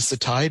swimming against the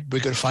tide.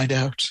 We're going to find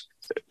out.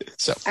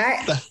 So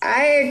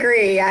I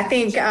agree. I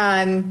think,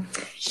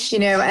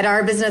 at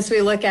our business,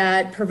 we look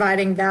at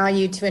providing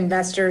value to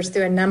investors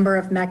through a number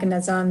of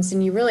mechanisms,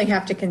 and you really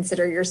have to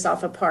consider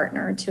yourself a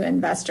partner to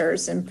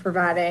investors in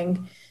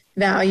providing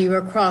value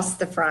across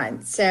the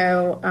front.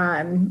 So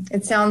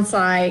it sounds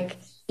like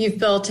you've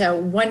built a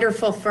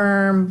wonderful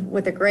firm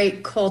with a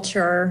great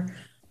culture.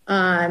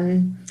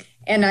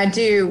 And I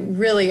do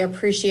really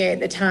appreciate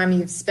the time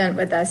you've spent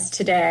with us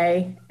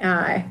today.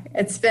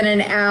 It's been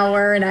an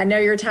hour, and I know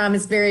your time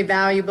is very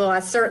valuable. I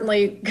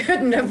certainly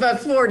couldn't have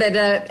afforded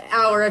an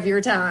hour of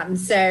your time.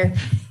 So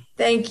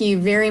thank you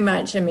very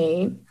much,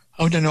 Amit.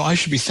 Oh, no, I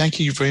should be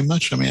thanking you very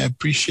much. I mean, I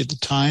appreciate the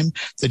time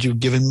that you've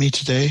given me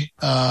today.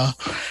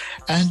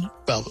 And,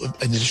 well,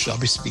 in addition,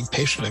 obviously being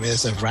patient. I mean,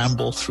 as I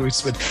ramble through,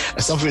 it's been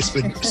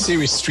a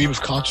serious stream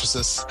of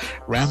consciousness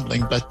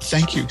rambling, but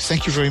thank you.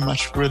 Thank you very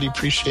much. Really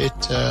appreciate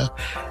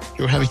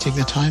your having taken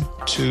the time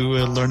to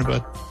learn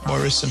about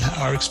Moerus and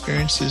our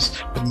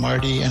experiences with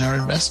Marty and our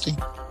investing.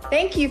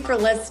 Thank you for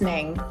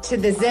listening to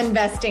the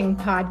Zinvesting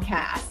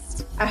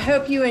podcast. I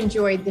hope you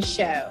enjoyed the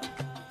show.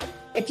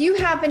 If you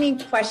have any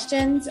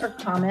questions or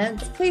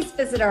comments, please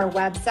visit our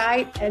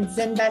website at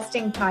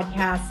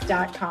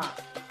zinvestingpodcast.com.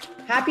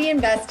 Happy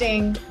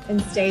investing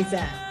and stay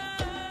zen.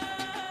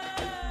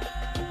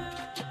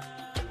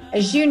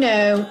 As you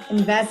know,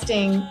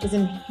 investing is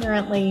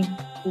inherently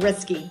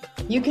risky.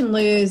 You can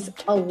lose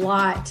a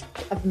lot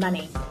of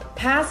money.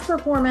 Past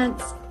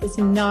performance is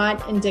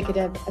not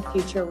indicative of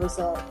future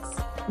results.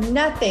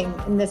 Nothing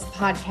in this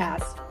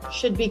podcast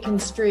should be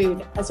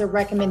construed as a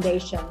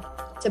recommendation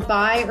to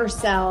buy or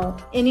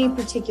sell any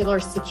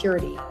particular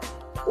security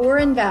or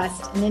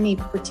invest in any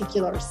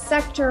particular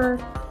sector,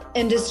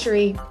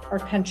 industry, or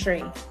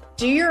country.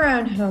 Do your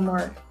own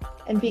homework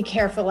and be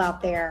careful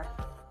out there.